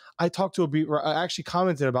this. I talked to a beat writer. I actually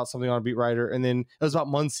commented about something on a beat writer, and then it was about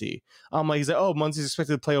Muncy. Like he's like, oh, Muncy's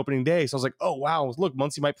expected to play opening day. So I was like, oh wow, look,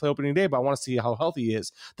 Muncy might play opening day, but I want to see how healthy he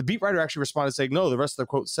is. The beat writer actually responded saying, no, the rest of the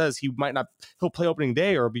quote says he'll play opening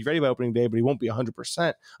day or be ready by opening day, but he won't be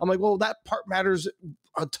 100%. I'm like, well, that part matters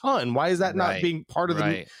a ton. Why is that not being part of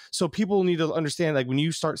the? So people need to understand, like when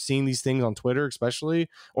you start seeing these things on Twitter, especially,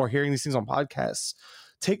 or hearing these things on podcasts,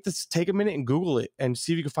 take a minute and Google it and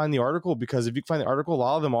see if you can find the article, because if you can find the article, a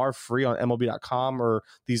lot of them are free on MLB.com or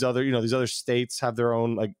these other states have their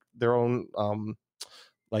own the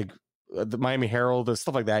Miami Herald and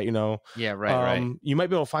stuff like that, right. You might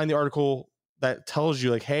be able to find the article that tells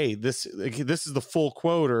you like, hey, this is the full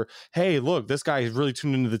quote, or hey, look, this guy is really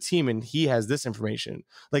tuned into the team and he has this information.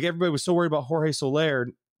 Like everybody was so worried about Jorge Soler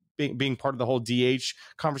being part of the whole DH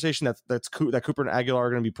conversation that Cooper and Aguilar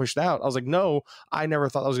are going to be pushed out. I was like, no, I never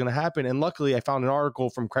thought that was going to happen. And luckily I found an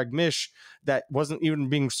article from Craig Mish that wasn't even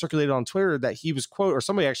being circulated on Twitter, that he was or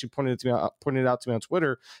somebody actually pointed it out to me on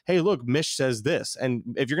Twitter. Hey, look, Mish says this. And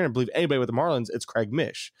if you're going to believe anybody with the Marlins, it's Craig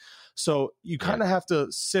Mish. So you kind of have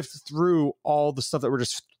to sift through all the stuff that we're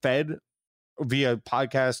just fed via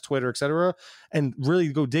podcast, Twitter, etc., and really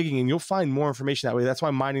go digging, and you'll find more information that way. That's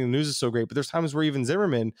why Mining the News is so great. But there's times where even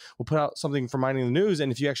Zimmerman will put out something for Mining the News,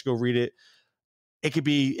 and if you actually go read it, it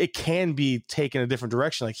can be taken a different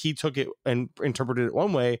direction. Like he took it and interpreted it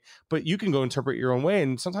one way, but you can go interpret your own way.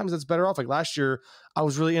 And sometimes it's better off. Like last year, I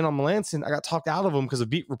was really in on Melanson. I got talked out of him because of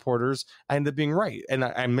beat reporters. I ended up being right. And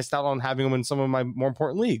I missed out on having him in some of my more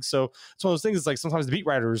important leagues. So it's one of those things. It's like sometimes the beat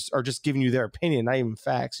writers are just giving you their opinion, not even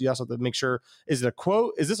facts. You also have to make sure, is it a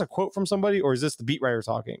quote? Is this a quote from somebody, or is this the beat writer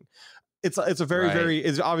talking? It's a very,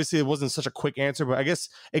 it's obviously it wasn't such a quick answer, but I guess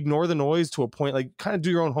ignore the noise to a point, like kind of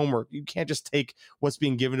do your own homework. You can't just take what's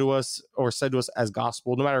being given to us or said to us as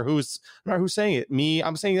gospel, no matter who's saying it. Me,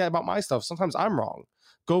 I'm saying that about my stuff. Sometimes I'm wrong.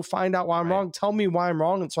 Go find out why I'm wrong. Tell me why I'm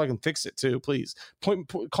wrong, and so I can fix it too. Please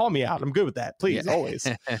call me out. I'm good with that. Please, always.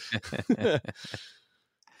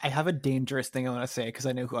 I have a dangerous thing I want to say because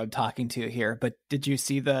I know who I'm talking to here. But did you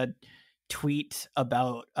see the tweet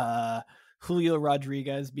about Julio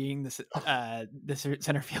Rodriguez being the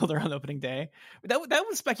center fielder on opening day? That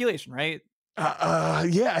was speculation, right?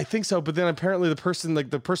 Yeah, I think so. But then apparently the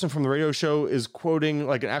person from the radio show is quoting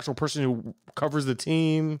like an actual person who covers the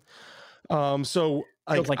team. So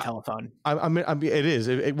feels like telephone. It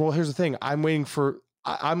is. Well, here's the thing. I'm waiting for.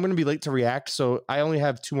 I'm going to be late to react. So I only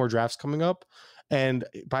have 2 more drafts coming up, and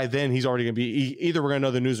by then he's already going to be either we're going to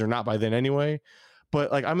know the news or not by then anyway. But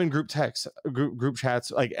like I'm in group chats,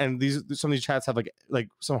 like, and some of these chats have like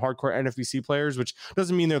some hardcore NFBC players, which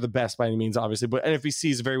doesn't mean they're the best by any means, obviously. But NFBC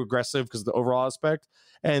is very aggressive because of the overall aspect.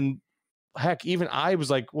 And heck, even I was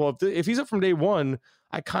like, well, if he's up from day one,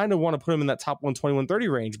 I kind of want to put him in that top 120, 130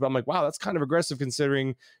 range. But I'm like, wow, that's kind of aggressive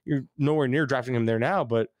considering you're nowhere near drafting him there now.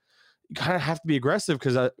 But you kind of have to be aggressive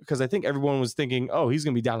because I think everyone was thinking, oh, he's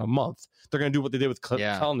going to be down a month. They're going to do what they did with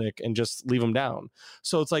Kelenic and just leave him down.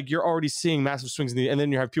 So it's like you're already seeing massive swings and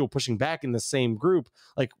then you have people pushing back in the same group.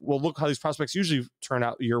 Like, well, look how these prospects usually turn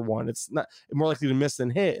out year one. It's not more likely to miss than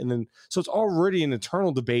hit. And then so it's already an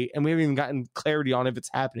eternal debate, and we haven't even gotten clarity on if it's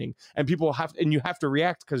happening. And you have to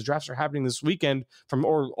react because drafts are happening this weekend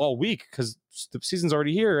or all week because the season's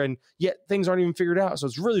already here, and yet things aren't even figured out. So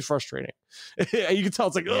it's really frustrating. You can tell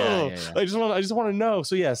it's like, I just want to know.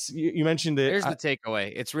 So yes, you mentioned it. Here's the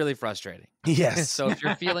takeaway. It's really frustrating. Yes. So if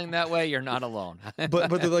you're feeling that way, you're not alone.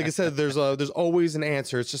 but like I said, there's always an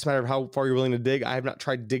answer. It's just a matter of how far you're willing to dig. I have not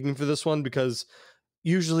tried digging for this one because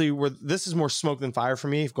usually this is more smoke than fire for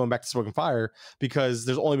me, going back to smoke and fire, because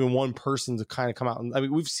there's only been one person to kind of come out. And I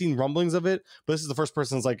mean, we've seen rumblings of it, but this is the first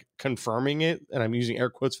person that's like confirming it. And I'm using air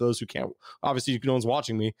quotes for those who can't, obviously no one's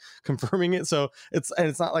watching me, confirming it. So it's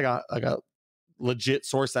not like a legit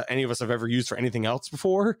source that any of us have ever used for anything else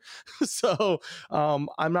before. So I'm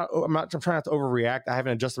trying not to overreact. I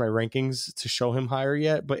haven't adjusted my rankings to show him higher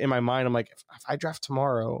yet, but in my mind, I'm like, if I draft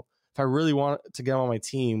tomorrow, if I really want to get him on my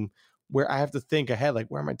team, where I have to think ahead, like,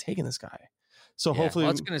 where am I taking this guy? So hopefully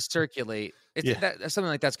it's going to circulate. Something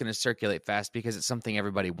like that's going to circulate fast because it's something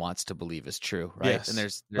everybody wants to believe is true, right? Yes. And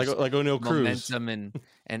there's like O'Neal Cruz, momentum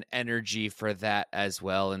and energy for that as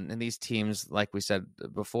well. And these teams, like we said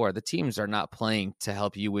before, the teams are not playing to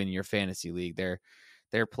help you win your fantasy league.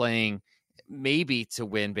 They're playing maybe to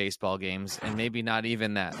win baseball games, and maybe not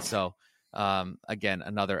even that. So again,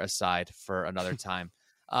 another aside for another time.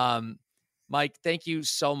 Mike, thank you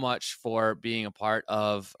so much for being a part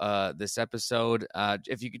of this episode.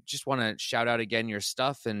 If you could just want to shout out again your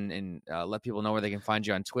stuff and let people know where they can find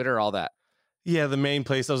you on Twitter, all that. Yeah, the main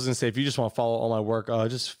place I was going to say, if you just want to follow all my work,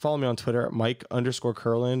 just follow me on Twitter at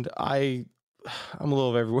Mike_Kurland. I'm a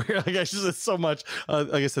little everywhere. Like I just, it's so much.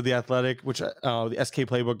 Like I said, The Athletic, which the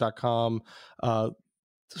skplaybook.com,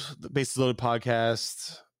 the Bases Loaded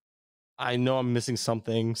podcast. I know I'm missing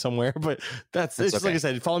something somewhere, but it's okay. Like I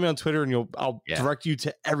said, follow me on Twitter and I'll direct you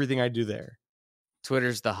to everything I do there.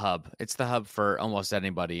 Twitter's the hub. It's the hub for almost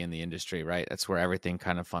anybody in the industry, right? That's where everything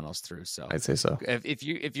kind of funnels through. So I'd say so.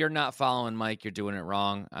 If you're not following Mike, you're doing it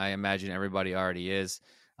wrong. I imagine everybody already is.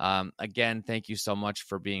 Again, thank you so much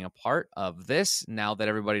for being a part of this. Now that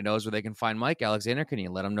everybody knows where they can find Mike, Alexander, can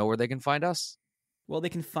you let them know where they can find us? Well, they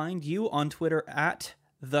can find you on Twitter at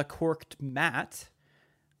 @thecorkedmatt.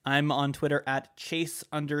 I'm on Twitter at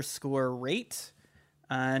Chase_Rate.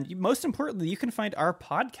 And most importantly, you can find our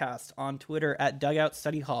podcast on Twitter at Dugout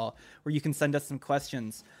Study Hall, where you can send us some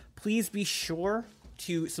questions. Please be sure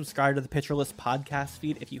to subscribe to the Pitcher List podcast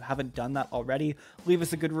feed if you haven't done that already. Leave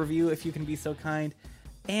us a good review if you can be so kind.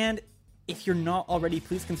 And if you're not already,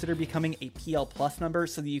 please consider becoming a PL Plus member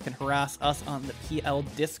so that you can harass us on the PL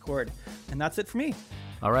Discord. And that's it for me.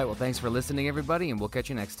 All right, well, thanks for listening, everybody, and we'll catch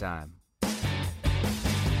you next time.